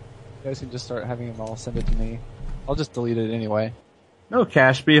fine. You guys can just start having them all send it to me. I'll just delete it anyway. No,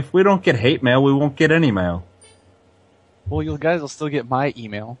 Kashpy, if we don't get hate mail, we won't get any mail. Well, you guys will still get my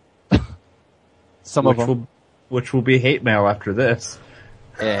email. Some of them. Which will be hate mail after this.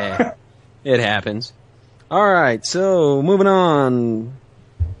 Yeah, it happens. Alright, so moving on.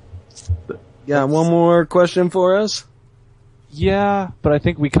 Got one more question for us? Yeah, but I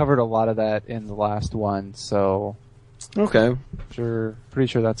think we covered a lot of that in the last one, so... Okay. Pretty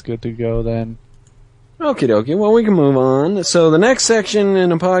sure that's good to go then. Okie dokie, well we can move on. So the next section in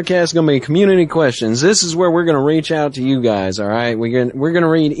the podcast is going to be community questions. This is where we're going to reach out to you guys, alright? We're going to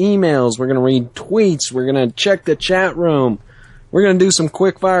read emails, we're going to read tweets, we're going to check the chat room, we're going to do some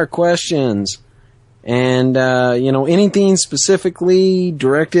quick fire questions. And, anything specifically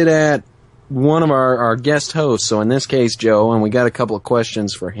directed at one of our guest hosts. So in this case, Joe, and we got a couple of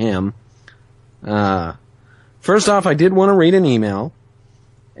questions for him. First off, I did want to read an email.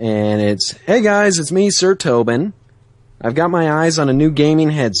 And it's, hey guys, it's me, Sir Tobin. I've got my eyes on a new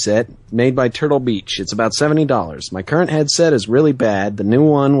gaming headset made by Turtle Beach. It's about $70. My current headset is really bad. The new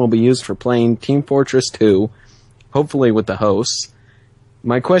one will be used for playing Team Fortress 2, hopefully with the hosts.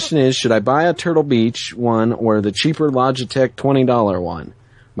 My question is, should I buy a Turtle Beach one or the cheaper Logitech $20 one?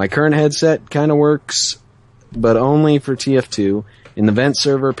 My current headset kind of works, but only for TF2. In the vent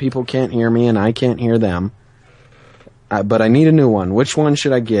server, people can't hear me and I can't hear them. But I need a new one. Which one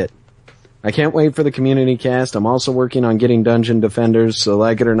should I get? I can't wait for the community cast. I'm also working on getting Dungeon Defenders, so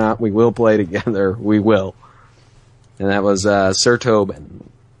like it or not, we will play together. We will. And that was Sir Tobin.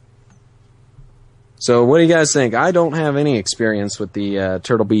 So what do you guys think? I don't have any experience with the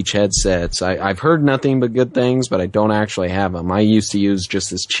Turtle Beach headsets. I've heard nothing but good things, but I don't actually have them. I used to use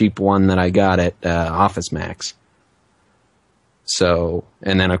just this cheap one that I got at Office Max. So,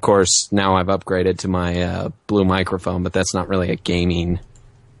 and then of course now I've upgraded to my Blue microphone, but that's not really a gaming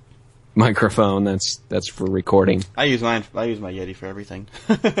microphone. That's for recording. I use mine. I use my Yeti for everything.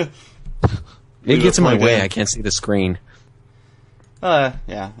 It gets in my way. I can't see the screen. Yeah,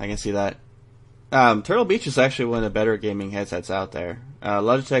 I can see that. Turtle Beach is actually one of the better gaming headsets out there.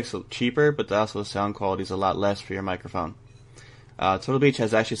 Logitech's cheaper, but also the sound quality is a lot less for your microphone. Turtle Beach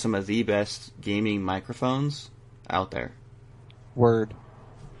has actually some of the best gaming microphones out there. Word.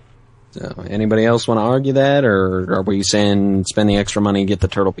 So, anybody else want to argue that, or are we saying spend the extra money and get the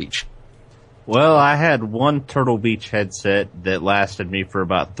Turtle Beach? Well, I had one Turtle Beach headset that lasted me for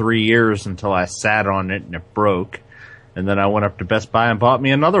about 3 years until I sat on it and it broke. And then I went up to Best Buy and bought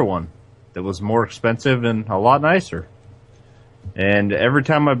me another one that was more expensive and a lot nicer. And every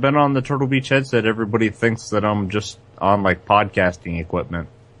time I've been on the Turtle Beach headset, everybody thinks that I'm just on like podcasting equipment.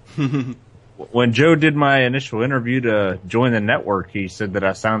 When Joe did my initial interview to join the network, he said that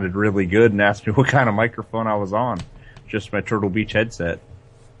I sounded really good and asked me what kind of microphone I was on. Just my Turtle Beach headset.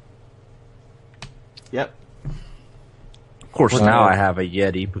 Yep. Of course, now I have a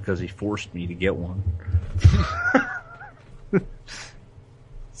Yeti because he forced me to get one.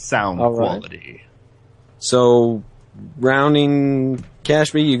 Sound quality. So, rounding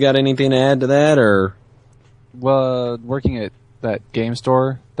Kashpy, you got anything to add to that, or? Well, working at that game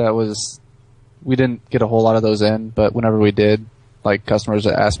store, we didn't get a whole lot of those in, but whenever we did, like, customers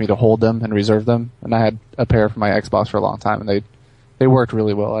asked me to hold them and reserve them, and I had a pair for my Xbox for a long time, and they worked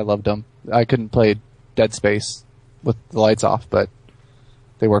really well. I loved them. I couldn't play Dead Space with the lights off, but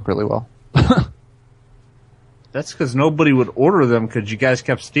they work really well. That's because nobody would order them because you guys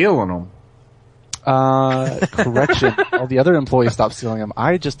kept stealing them. Correction. All the other employees stopped stealing them.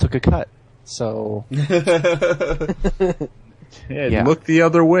 I just took a cut. So. Yeah. Look the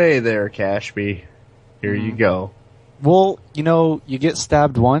other way there, Kashpy. Here you go. Well, you get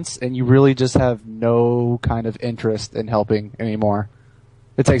stabbed once and you really just have no kind of interest in helping anymore.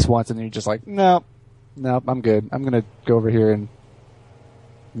 It takes once and then you're just like, nope, I'm good. I'm going to go over here and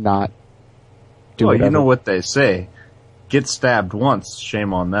not do whatever. You know what they say. Get stabbed once,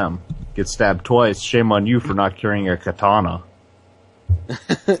 shame on them. Get stabbed twice, shame on you for not carrying a katana.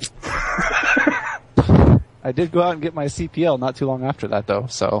 I did go out and get my CPL not too long after that, though,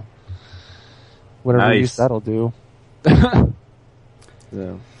 so whatever use that'll do.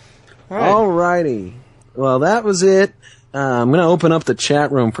 So. Alrighty. Well, that was it. I'm going to open up the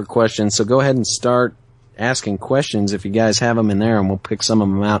chat room for questions, so go ahead and start asking questions if you guys have them in there, and we'll pick some of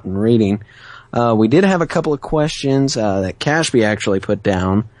them out and reading. We did have a couple of questions that Kashpy actually put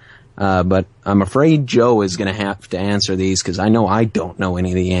down, but I'm afraid Joe is going to have to answer these because I know I don't know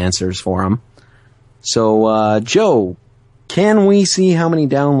any of the answers for them. So, Joe, can we see how many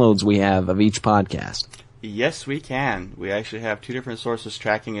downloads we have of each podcast? Yes, we can. We actually have two different sources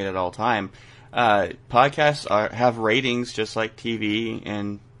tracking it at all time. Podcasts have ratings just like TV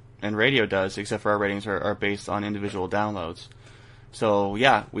and radio does, except for our ratings are based on individual downloads. So,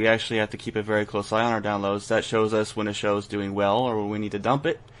 yeah, we actually have to keep a very close eye on our downloads. That shows us when a show is doing well or when we need to dump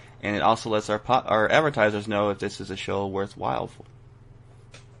it, and it also lets our advertisers know if this is a show worthwhile for.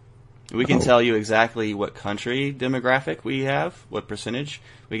 We can tell you exactly what country demographic we have, what percentage.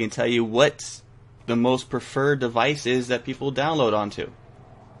 We can tell you what the most preferred device is that people download onto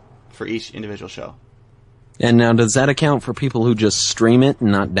for each individual show. And now, does that account for people who just stream it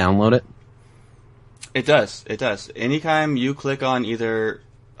and not download it? It does. It does. Anytime you click on either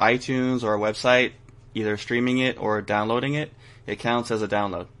iTunes or a website, either streaming it or downloading it, it counts as a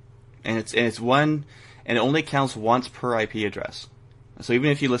download. And it's one, and it only counts once per IP address. So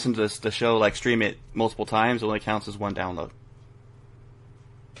even if you listen to the show, like stream it multiple times, it only counts as one download.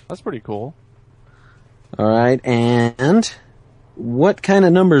 That's pretty cool. All right, and what kind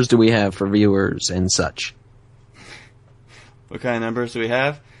of numbers do we have for viewers and such? What kind of numbers do we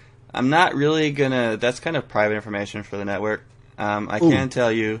have? I'm not really gonna. That's kind of private information for the network. I can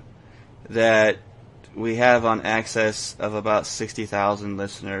tell you that we have on access of about 60,000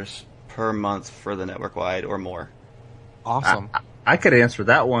 listeners per month for the network wide or more. Awesome. I could answer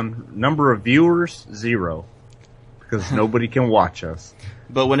that one. Number of viewers, 0. Because nobody can watch us.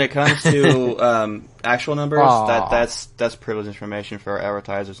 But when it comes to actual numbers, that's privileged information for our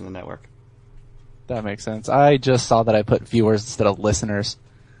advertisers in the network. That makes sense. I just saw that I put viewers instead of listeners.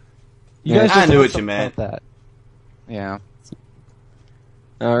 I knew what you meant. That. Yeah.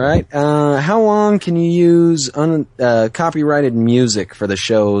 All right. How long can you use copyrighted music for the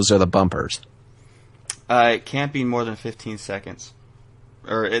shows or the bumpers? It can't be more than 15 seconds.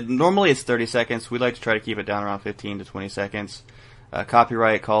 Normally it's 30 seconds. We like to try to keep it down around 15 to 20 seconds.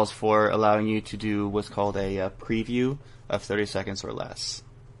 Copyright calls for allowing you to do what's called a preview of 30 seconds or less.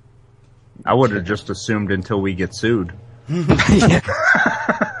 I would have just assumed until we get sued. That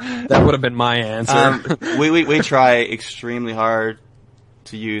would have been my answer. We try extremely hard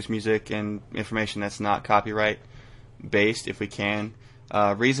to use music and information that's not copyright based if we can.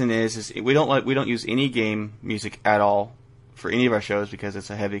 Reason is we don't use any game music at all for any of our shows because it's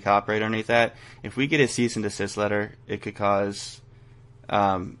a heavy copyright underneath that. If we get a cease and desist letter, it could cause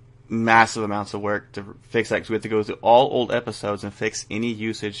massive amounts of work to fix that because we have to go through all old episodes and fix any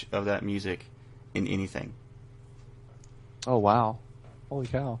usage of that music in anything. Oh, wow. Holy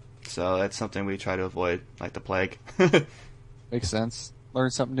cow. So that's something we try to avoid like the plague. Makes sense.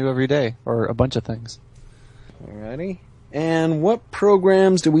 Learn something new every day, or a bunch of things. Alrighty. And what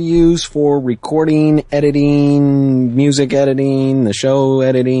programs do we use for recording, editing, music editing, the show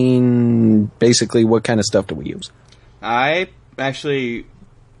editing? Basically, what kind of stuff do we use? I actually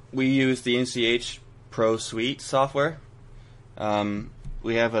we use the NCH Pro Suite software.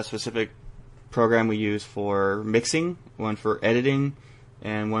 We have a specific program we use for mixing, one for editing,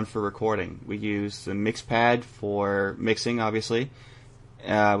 and one for recording. We use the MixPad for mixing, obviously.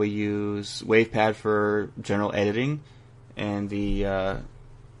 We use WavePad for general editing, and the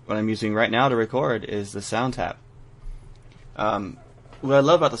what I'm using right now to record is the SoundTap. What I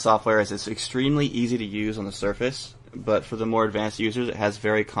love about the software is it's extremely easy to use on the surface, but for the more advanced users, it has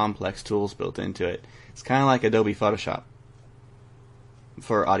very complex tools built into it. It's kind of like Adobe Photoshop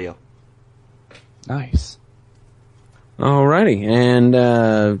for audio. Nice. Alrighty, and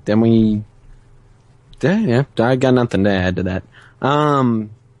then I got nothing to add to that.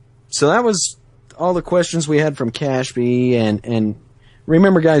 So that was all the questions we had from Kashpy, and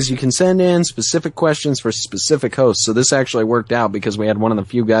remember, guys, you can send in specific questions for specific hosts. So this actually worked out because we had one of the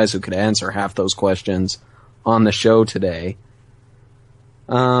few guys who could answer half those questions on the show today.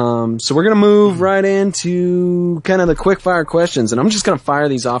 So we're going to move right into kind of the quick fire questions, and I'm just going to fire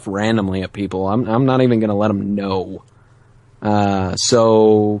these off randomly at people. I'm not even going to let them know.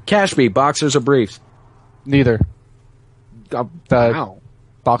 So Kashpy, boxers or briefs? Neither. Wow.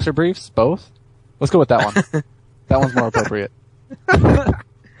 Boxer briefs? Both? Let's go with that one. That one's more appropriate.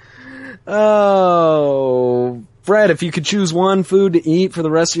 Oh, Fred, if you could choose one food to eat for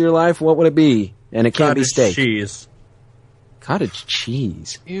the rest of your life, what would it be? And it can't be steak. Cheese. Cottage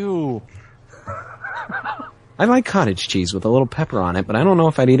cheese. Ew. I like cottage cheese with a little pepper on it, but I don't know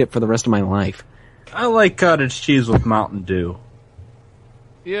if I'd eat it for the rest of my life. I like cottage cheese with Mountain Dew.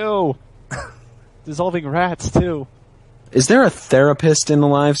 Ew. Dissolving rats, too. Is there a therapist in the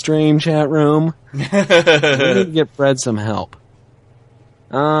live stream chat room? We need to get Fred some help.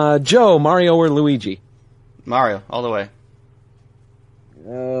 Joe, Mario, or Luigi? Mario, all the way.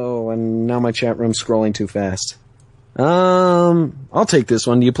 Oh, and now my chat room's scrolling too fast. I'll take this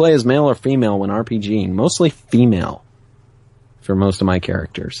one. Do you play as male or female when RPGing? Mostly female for most of my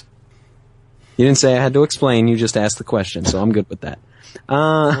characters. You didn't say I had to explain, you just asked the question, so I'm good with that.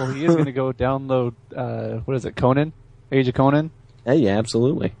 Well, he is going to go download, what is it, Conan? Age of Conan? Hey, yeah,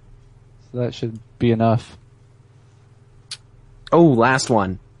 absolutely. So that should be enough. Oh, last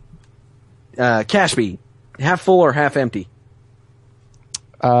one. Kashpy, half full or half empty?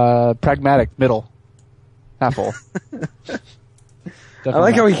 Pragmatic, middle. Half full. I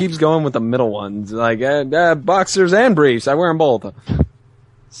like how he keeps going with the middle ones. Like, boxers and briefs. I wear them both.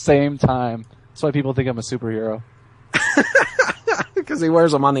 Same time. That's why people think I'm a superhero. Because he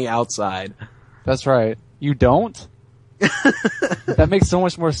wears them on the outside. That's right. You don't? That makes so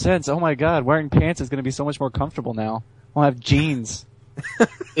much more sense. Oh my god, wearing pants is going to be so much more comfortable now. I'll have jeans.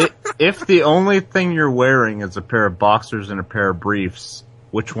 If the only thing you're wearing is a pair of boxers and a pair of briefs,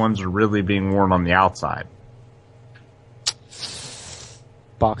 which ones are really being worn on the outside?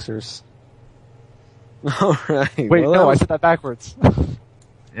 Boxers. All right. Wait, well, no, I said that backwards.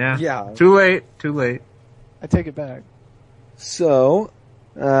 Yeah. Too late. I take it back. So,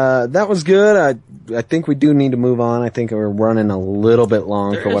 that was good. I think we do need to move on. I think we're running a little bit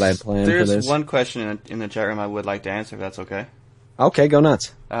long for what I had planned for this. There's one question in the chat room I would like to answer, if that's okay. Okay, go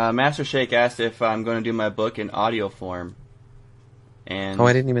nuts. Master Shake asked if I'm going to do my book in audio form. And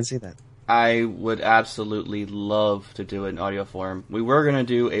I didn't even see that. I would absolutely love to do it in audio form. We were going to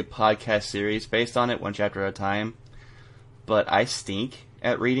do a podcast series based on it, one chapter at a time. But I stink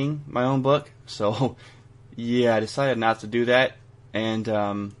at reading my own book. So, yeah, I decided not to do that. And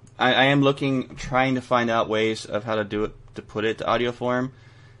I am trying to find out ways of how to do it, to put it to audio form.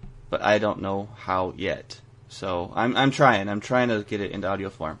 But I don't know how yet. So I'm trying. I'm trying to get it into audio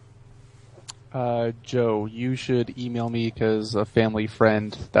form. Joe, you should email me because a family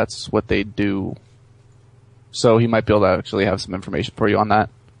friend, that's what they do. So he might be able to actually have some information for you on that.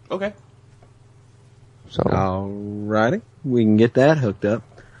 Okay. So. Alrighty. We can get that hooked up.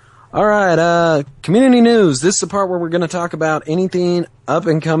 Alright, community news. This is the part where we're going to talk about anything up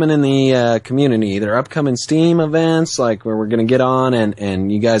and coming in the community. Either upcoming Steam events, like where we're going to get on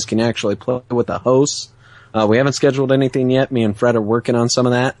and you guys can actually play with the hosts. We haven't scheduled anything yet. Me and Fred are working on some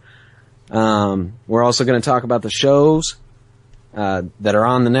of that. We're also going to talk about the shows that are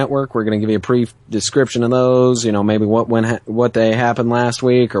on the network. We're going to give you a brief description of those. You know, maybe what they happened last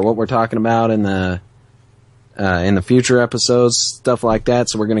week or what we're talking about in the future episodes, stuff like that.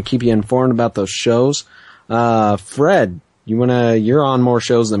 So we're going to keep you informed about those shows. Fred, you're on more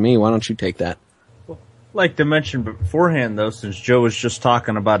shows than me. Why don't you take that? I'd like to mention beforehand, though, since Joe was just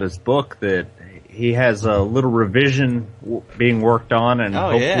talking about his book, that he has a little revision being worked on, and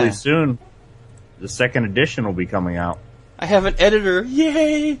hopefully soon the second edition will be coming out. I have an editor.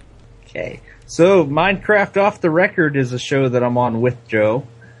 Yay! Okay. So, Minecraft Off the Record is a show that I'm on with Joe.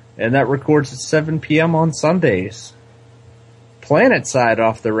 and that records at 7 p.m. on Sundays. Planet Side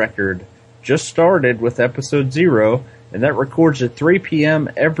Off the Record just started with episode 0, and that records at 3 p.m.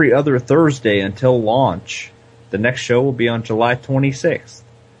 every other Thursday until launch. The next show will be on July 26th.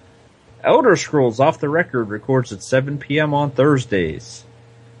 Elder Scrolls Off the Record records at 7 p.m. on Thursdays.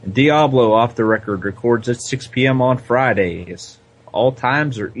 And Diablo Off the Record records at 6 p.m. on Fridays. All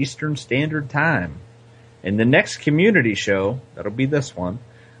times are Eastern Standard Time. And the next community show, that'll be this one,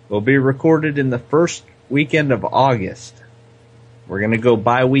 will be recorded in the first weekend of August. We're going to go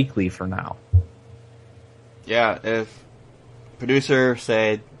bi-weekly for now. Yeah, if producer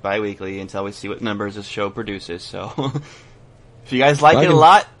said bi-weekly until we see what numbers this show produces, so if you guys like it a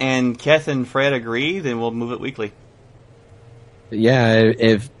lot and Keth and Fred agree, then we'll move it weekly. Yeah,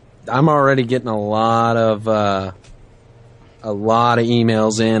 if I'm already getting a lot of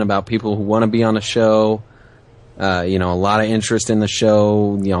emails in about people who want to be on the show, a lot of interest in the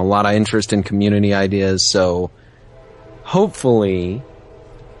show, a lot of interest in community ideas, so hopefully,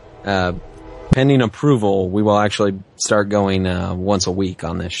 pending approval, we will actually start going once a week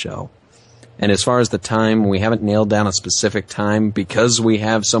on this show. And as far as the time, we haven't nailed down a specific time because we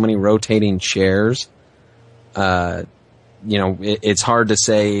have so many rotating chairs. It's hard to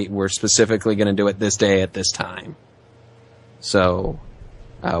say we're specifically going to do it this day at this time. So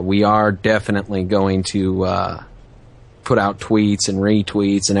we are definitely going to put out tweets and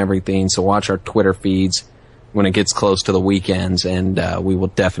retweets and everything. So watch our Twitter feeds when it gets close to the weekends, and we will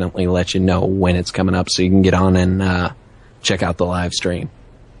definitely let you know when it's coming up so you can get on and check out the live stream.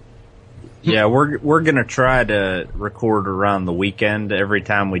 Yeah, we're gonna try to record around the weekend every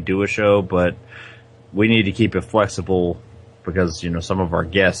time we do a show, but we need to keep it flexible because, some of our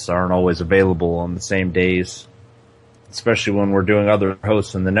guests aren't always available on the same days, especially when we're doing other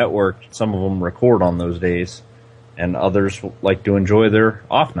hosts in the network. Some of them record on those days, and others like to enjoy their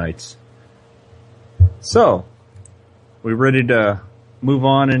off nights. So, we ready to move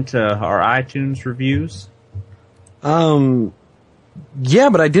on into our iTunes reviews? Yeah,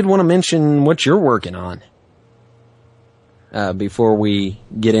 but I did want to mention what you're working on before we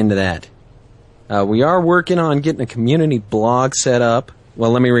get into that. We are working on getting a community blog set up.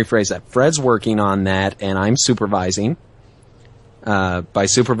 Well, let me rephrase that. Fred's working on that, and I'm supervising. By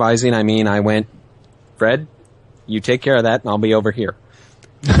supervising, I mean I went, Fred, you take care of that, and I'll be over here.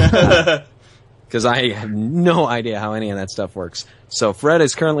 Because I have no idea how any of that stuff works. So Fred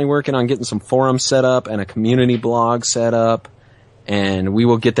is currently working on getting some forums set up and a community blog set up, and we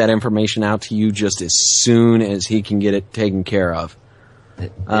will get that information out to you just as soon as he can get it taken care of.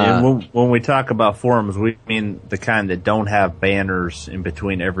 And when we talk about forums, we mean the kind that don't have banners in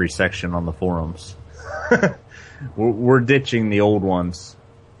between every section on the forums. We're ditching the old ones.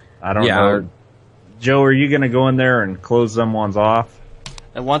 I don't know. Joe, are you going to go in there and close them ones off?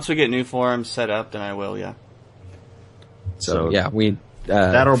 And once we get new forums set up, then I will, yeah. So yeah,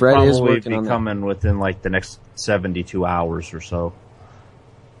 that'll Fred probably be coming within like the next 72 hours or so.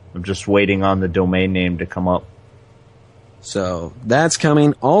 I'm just waiting on the domain name to come up. So that's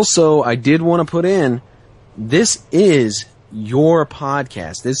coming. Also, I did want to put in, this is your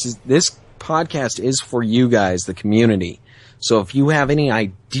podcast. This podcast is for you guys, the community. So if you have any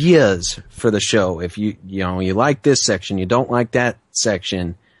ideas for the show, if you like this section, you don't like that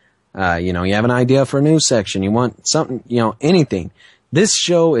section, you have an idea for a new section, you want something, anything. This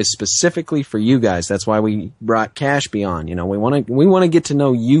show is specifically for you guys. That's why we brought Kashpy on. We want to get to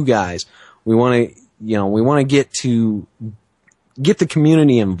know you guys. We want to get the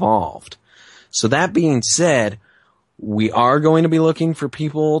community involved. So that being said, we are going to be looking for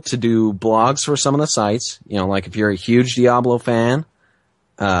people to do blogs for some of the sites. Like if you're a huge Diablo fan,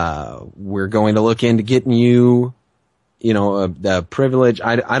 we're going to look into getting you, the privilege.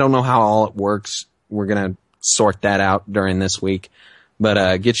 I don't know how all it works. We're going to sort that out during this week.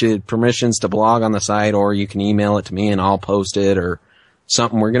 But get you permissions to blog on the site, or you can email it to me and I'll post it or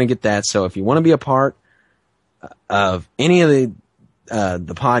something. We're going to get that. So if you want to be a part of any of the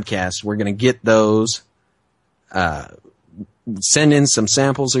podcasts, we're going to get those. Send in some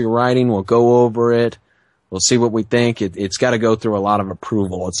samples of your writing. We'll go over it. We'll see what we think. It's got to go through a lot of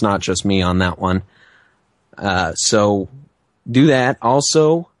approval. It's not just me on that one. So do that.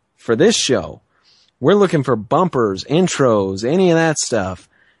 Also, for this show, we're looking for bumpers, intros, any of that stuff.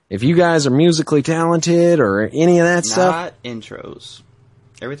 If you guys are musically talented or any of that stuff. Not intros.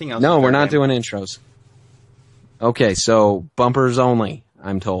 Everything else. No, we're not doing intros. Okay, so bumpers only,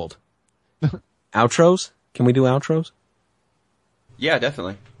 I'm told. Outros? Can we do outros? Yeah,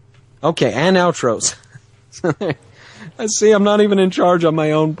 definitely. Okay, and outros. I see, I'm not even in charge on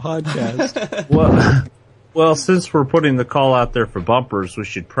my own podcast. Well, since we're putting the call out there for bumpers, we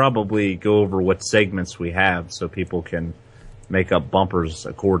should probably go over what segments we have so people can make up bumpers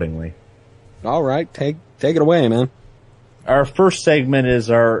accordingly. All right, take it away, man. Our first segment is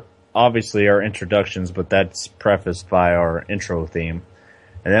obviously our introductions, but that's prefaced by our intro theme.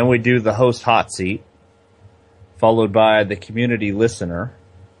 And then we do the host hot seat, followed by the community listener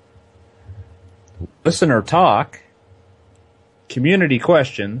talk, community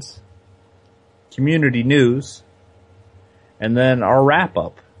questions, community news, and then our wrap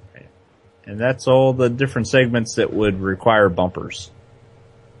up. And that's all the different segments that would require bumpers.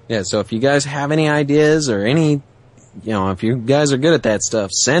 Yeah, so if you guys have any ideas or any, if you guys are good at that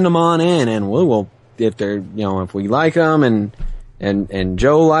stuff, send them on in, and we will, if they're, if we like them and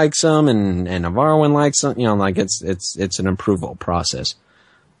Joe likes them and Navarroan likes them, it's an approval process.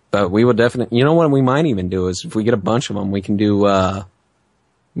 But we will definitely, what we might even do is if we get a bunch of them, we can do,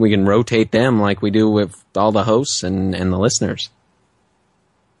 we can rotate them like we do with all the hosts and the listeners.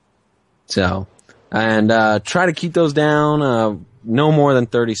 So, and try to keep those down, no more than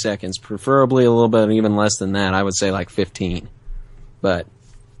 30 seconds, preferably a little bit even less than that. I would say like 15. But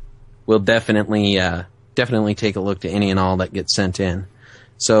we'll definitely take a look to any and all that get sent in.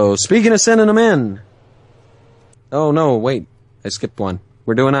 So, speaking of sending them in. Oh no, wait, I skipped one.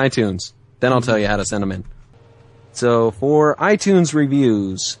 We're doing iTunes. Then I'll tell you how to send them in. So, for iTunes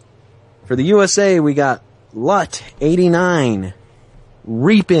reviews, for the USA, we got Lut89,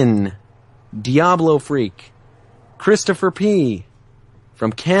 Reapin, Diablo Freak, Christopher P.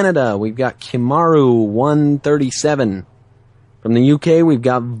 From Canada, we've got Kimaru137. From the UK, we've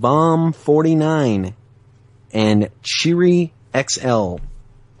got Vom49 and Chiri XL.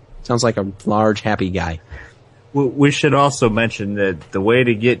 Sounds like a large, happy guy. We should also mention that the way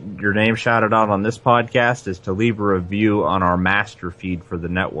to get your name shouted out on this podcast is to leave a review on our master feed for the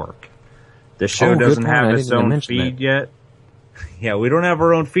network. This show doesn't have its own feed yet. Yeah, we don't have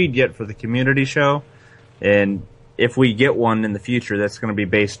our own feed yet for the community show. And if we get one in the future, that's going to be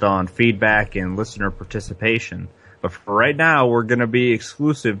based on feedback and listener participation. But for right now, we're going to be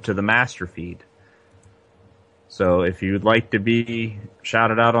exclusive to the master feed. So if you'd like to be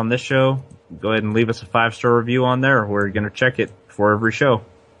shouted out on this show, go ahead and leave us a 5-star review on there. We're going to check it for every show.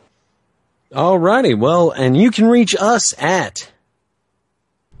 Alrighty, well, and you can reach us at...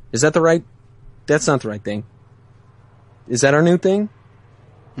 Is that the right... That's not the right thing. Is that our new thing?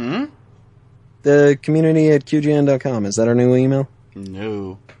 The community at QGN.com. Is that our new email?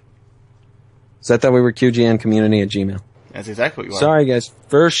 No. So I thought we were QGN community at Gmail. That's exactly what you are. Sorry, guys.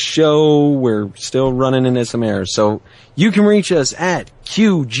 First show, we're still running into some errors. So you can reach us at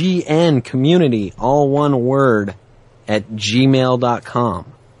QGN community, all one word, at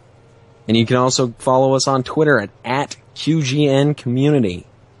gmail.com. And you can also follow us on Twitter at QGN community.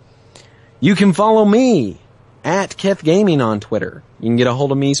 You can follow me at Keth Gaming on Twitter. You can get a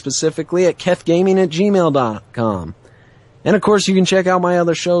hold of me specifically at KethGaming@gmail.com. And of course, you can check out my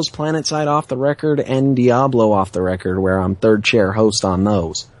other shows, PlanetSide Off the Record and Diablo Off the Record, where I'm third chair host on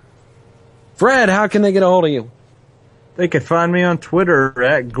those. Fred, how can they get a hold of you? They can find me on Twitter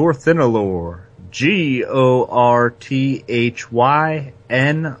at Gorthinolor.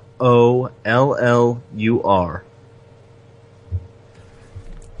 GORTHYNOLLUR.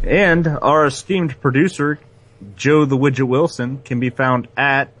 And our esteemed producer, Joe the Widget Wilson, can be found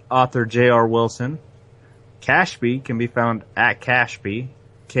at author J.R. Wilson. Kashpy can be found at Kashpy,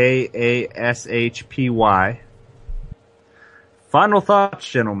 Kashpy. Final thoughts,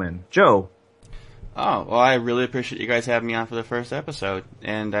 gentlemen. Joe. Oh, well, I really appreciate you guys having me on for the first episode,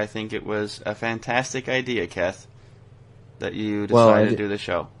 and I think it was a fantastic idea, Keth, that you decided to do the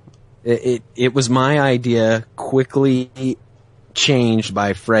show. It was my idea, quickly changed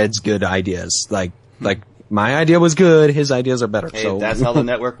by Fred's good ideas. Like my idea was good, his ideas are better. Hey, so that's how the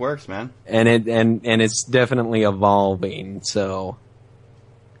network works, man. And it's definitely evolving. So,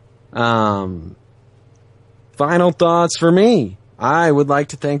 final thoughts for me. I would like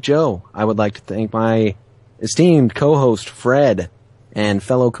to thank Joe. I would like to thank my esteemed co-host Fred and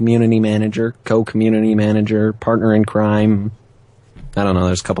fellow community manager, co-community manager, partner in crime. I don't know,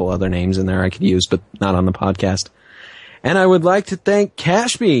 there's a couple other names in there I could use, but not on the podcast. And I would like to thank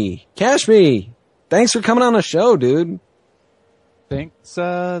Kashpy. Kashpy, thanks for coming on the show, dude. Thanks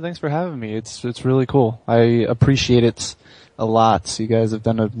for having me. It's really cool. I appreciate it a lot. You guys have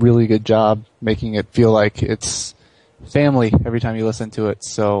done a really good job making it feel like it's family every time you listen to it.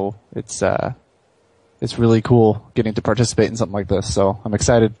 So it's really cool getting to participate in something like this. So I'm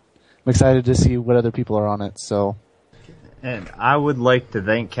excited. I'm excited to see what other people are on it. So. And I would like to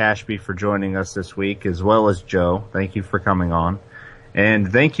thank Kashpy for joining us this week, as well as Joe. Thank you for coming on.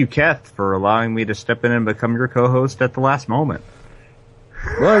 And thank you, Keth, for allowing me to step in and become your co-host at the last moment.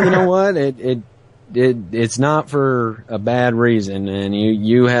 Well, you know what? It's not for a bad reason, and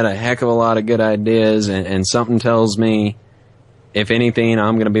you had a heck of a lot of good ideas, and something tells me, if anything,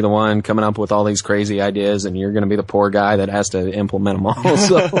 I'm going to be the one coming up with all these crazy ideas, and you're going to be the poor guy that has to implement them all.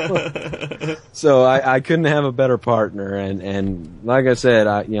 So I couldn't have a better partner, and like I said,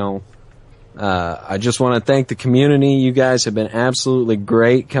 I just want to thank the community. You guys have been absolutely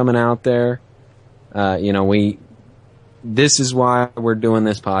great coming out there. This is why we're doing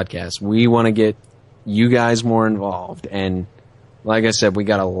this podcast. We want to get you guys more involved. And like I said, we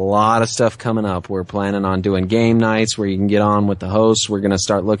got a lot of stuff coming up. We're planning on doing game nights where you can get on with the hosts. We're going to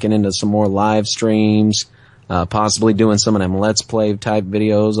start looking into some more live streams, possibly doing some of them Let's Play type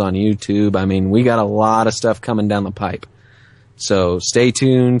videos on YouTube. I mean, we got a lot of stuff coming down the pipe. So stay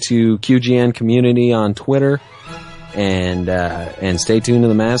tuned to QGN Community on Twitter, and stay tuned to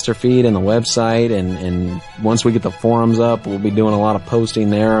the master feed and the website. And once we get the forums up, we'll be doing a lot of posting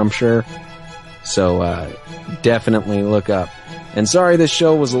there, I'm sure. So definitely look up. And sorry this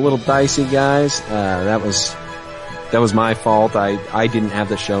show was a little dicey, guys. That was my fault. I didn't have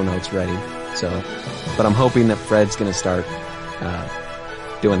the show notes ready. So, but I'm hoping that Fred's going to start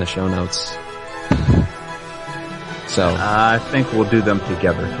doing the show notes. So I think we'll do them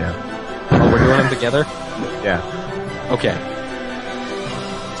together, Kev. Oh, we're doing them together? Yeah. Okay.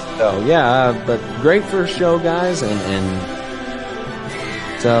 So yeah, but great first show, guys, and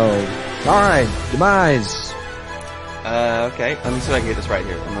so all right, goodbyes. Okay, let me see if I can get this right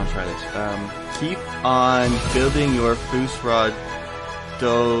here. I'm gonna try this. Keep on building your Foosrod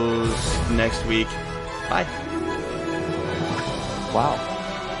doughs next week. Bye. Wow.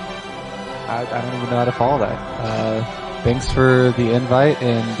 I don't even know how to follow that. Thanks for the invite,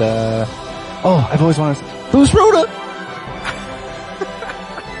 and I've always wanted to Who's Rhoda?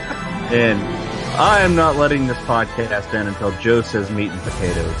 And I am not letting this podcast end until Joe says meat and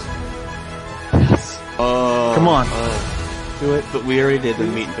potatoes. Yes. Oh, come on. Do it. But we already did the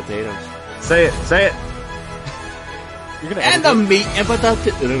meat and potatoes. Say it. You're gonna and the meat and potatoes.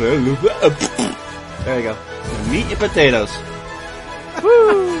 There you go. The meat and potatoes.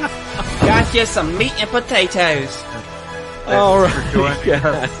 Woo! Got you some meat and potatoes. All right, for joining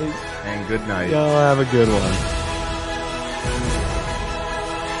us, and good night. Y'all have a good one.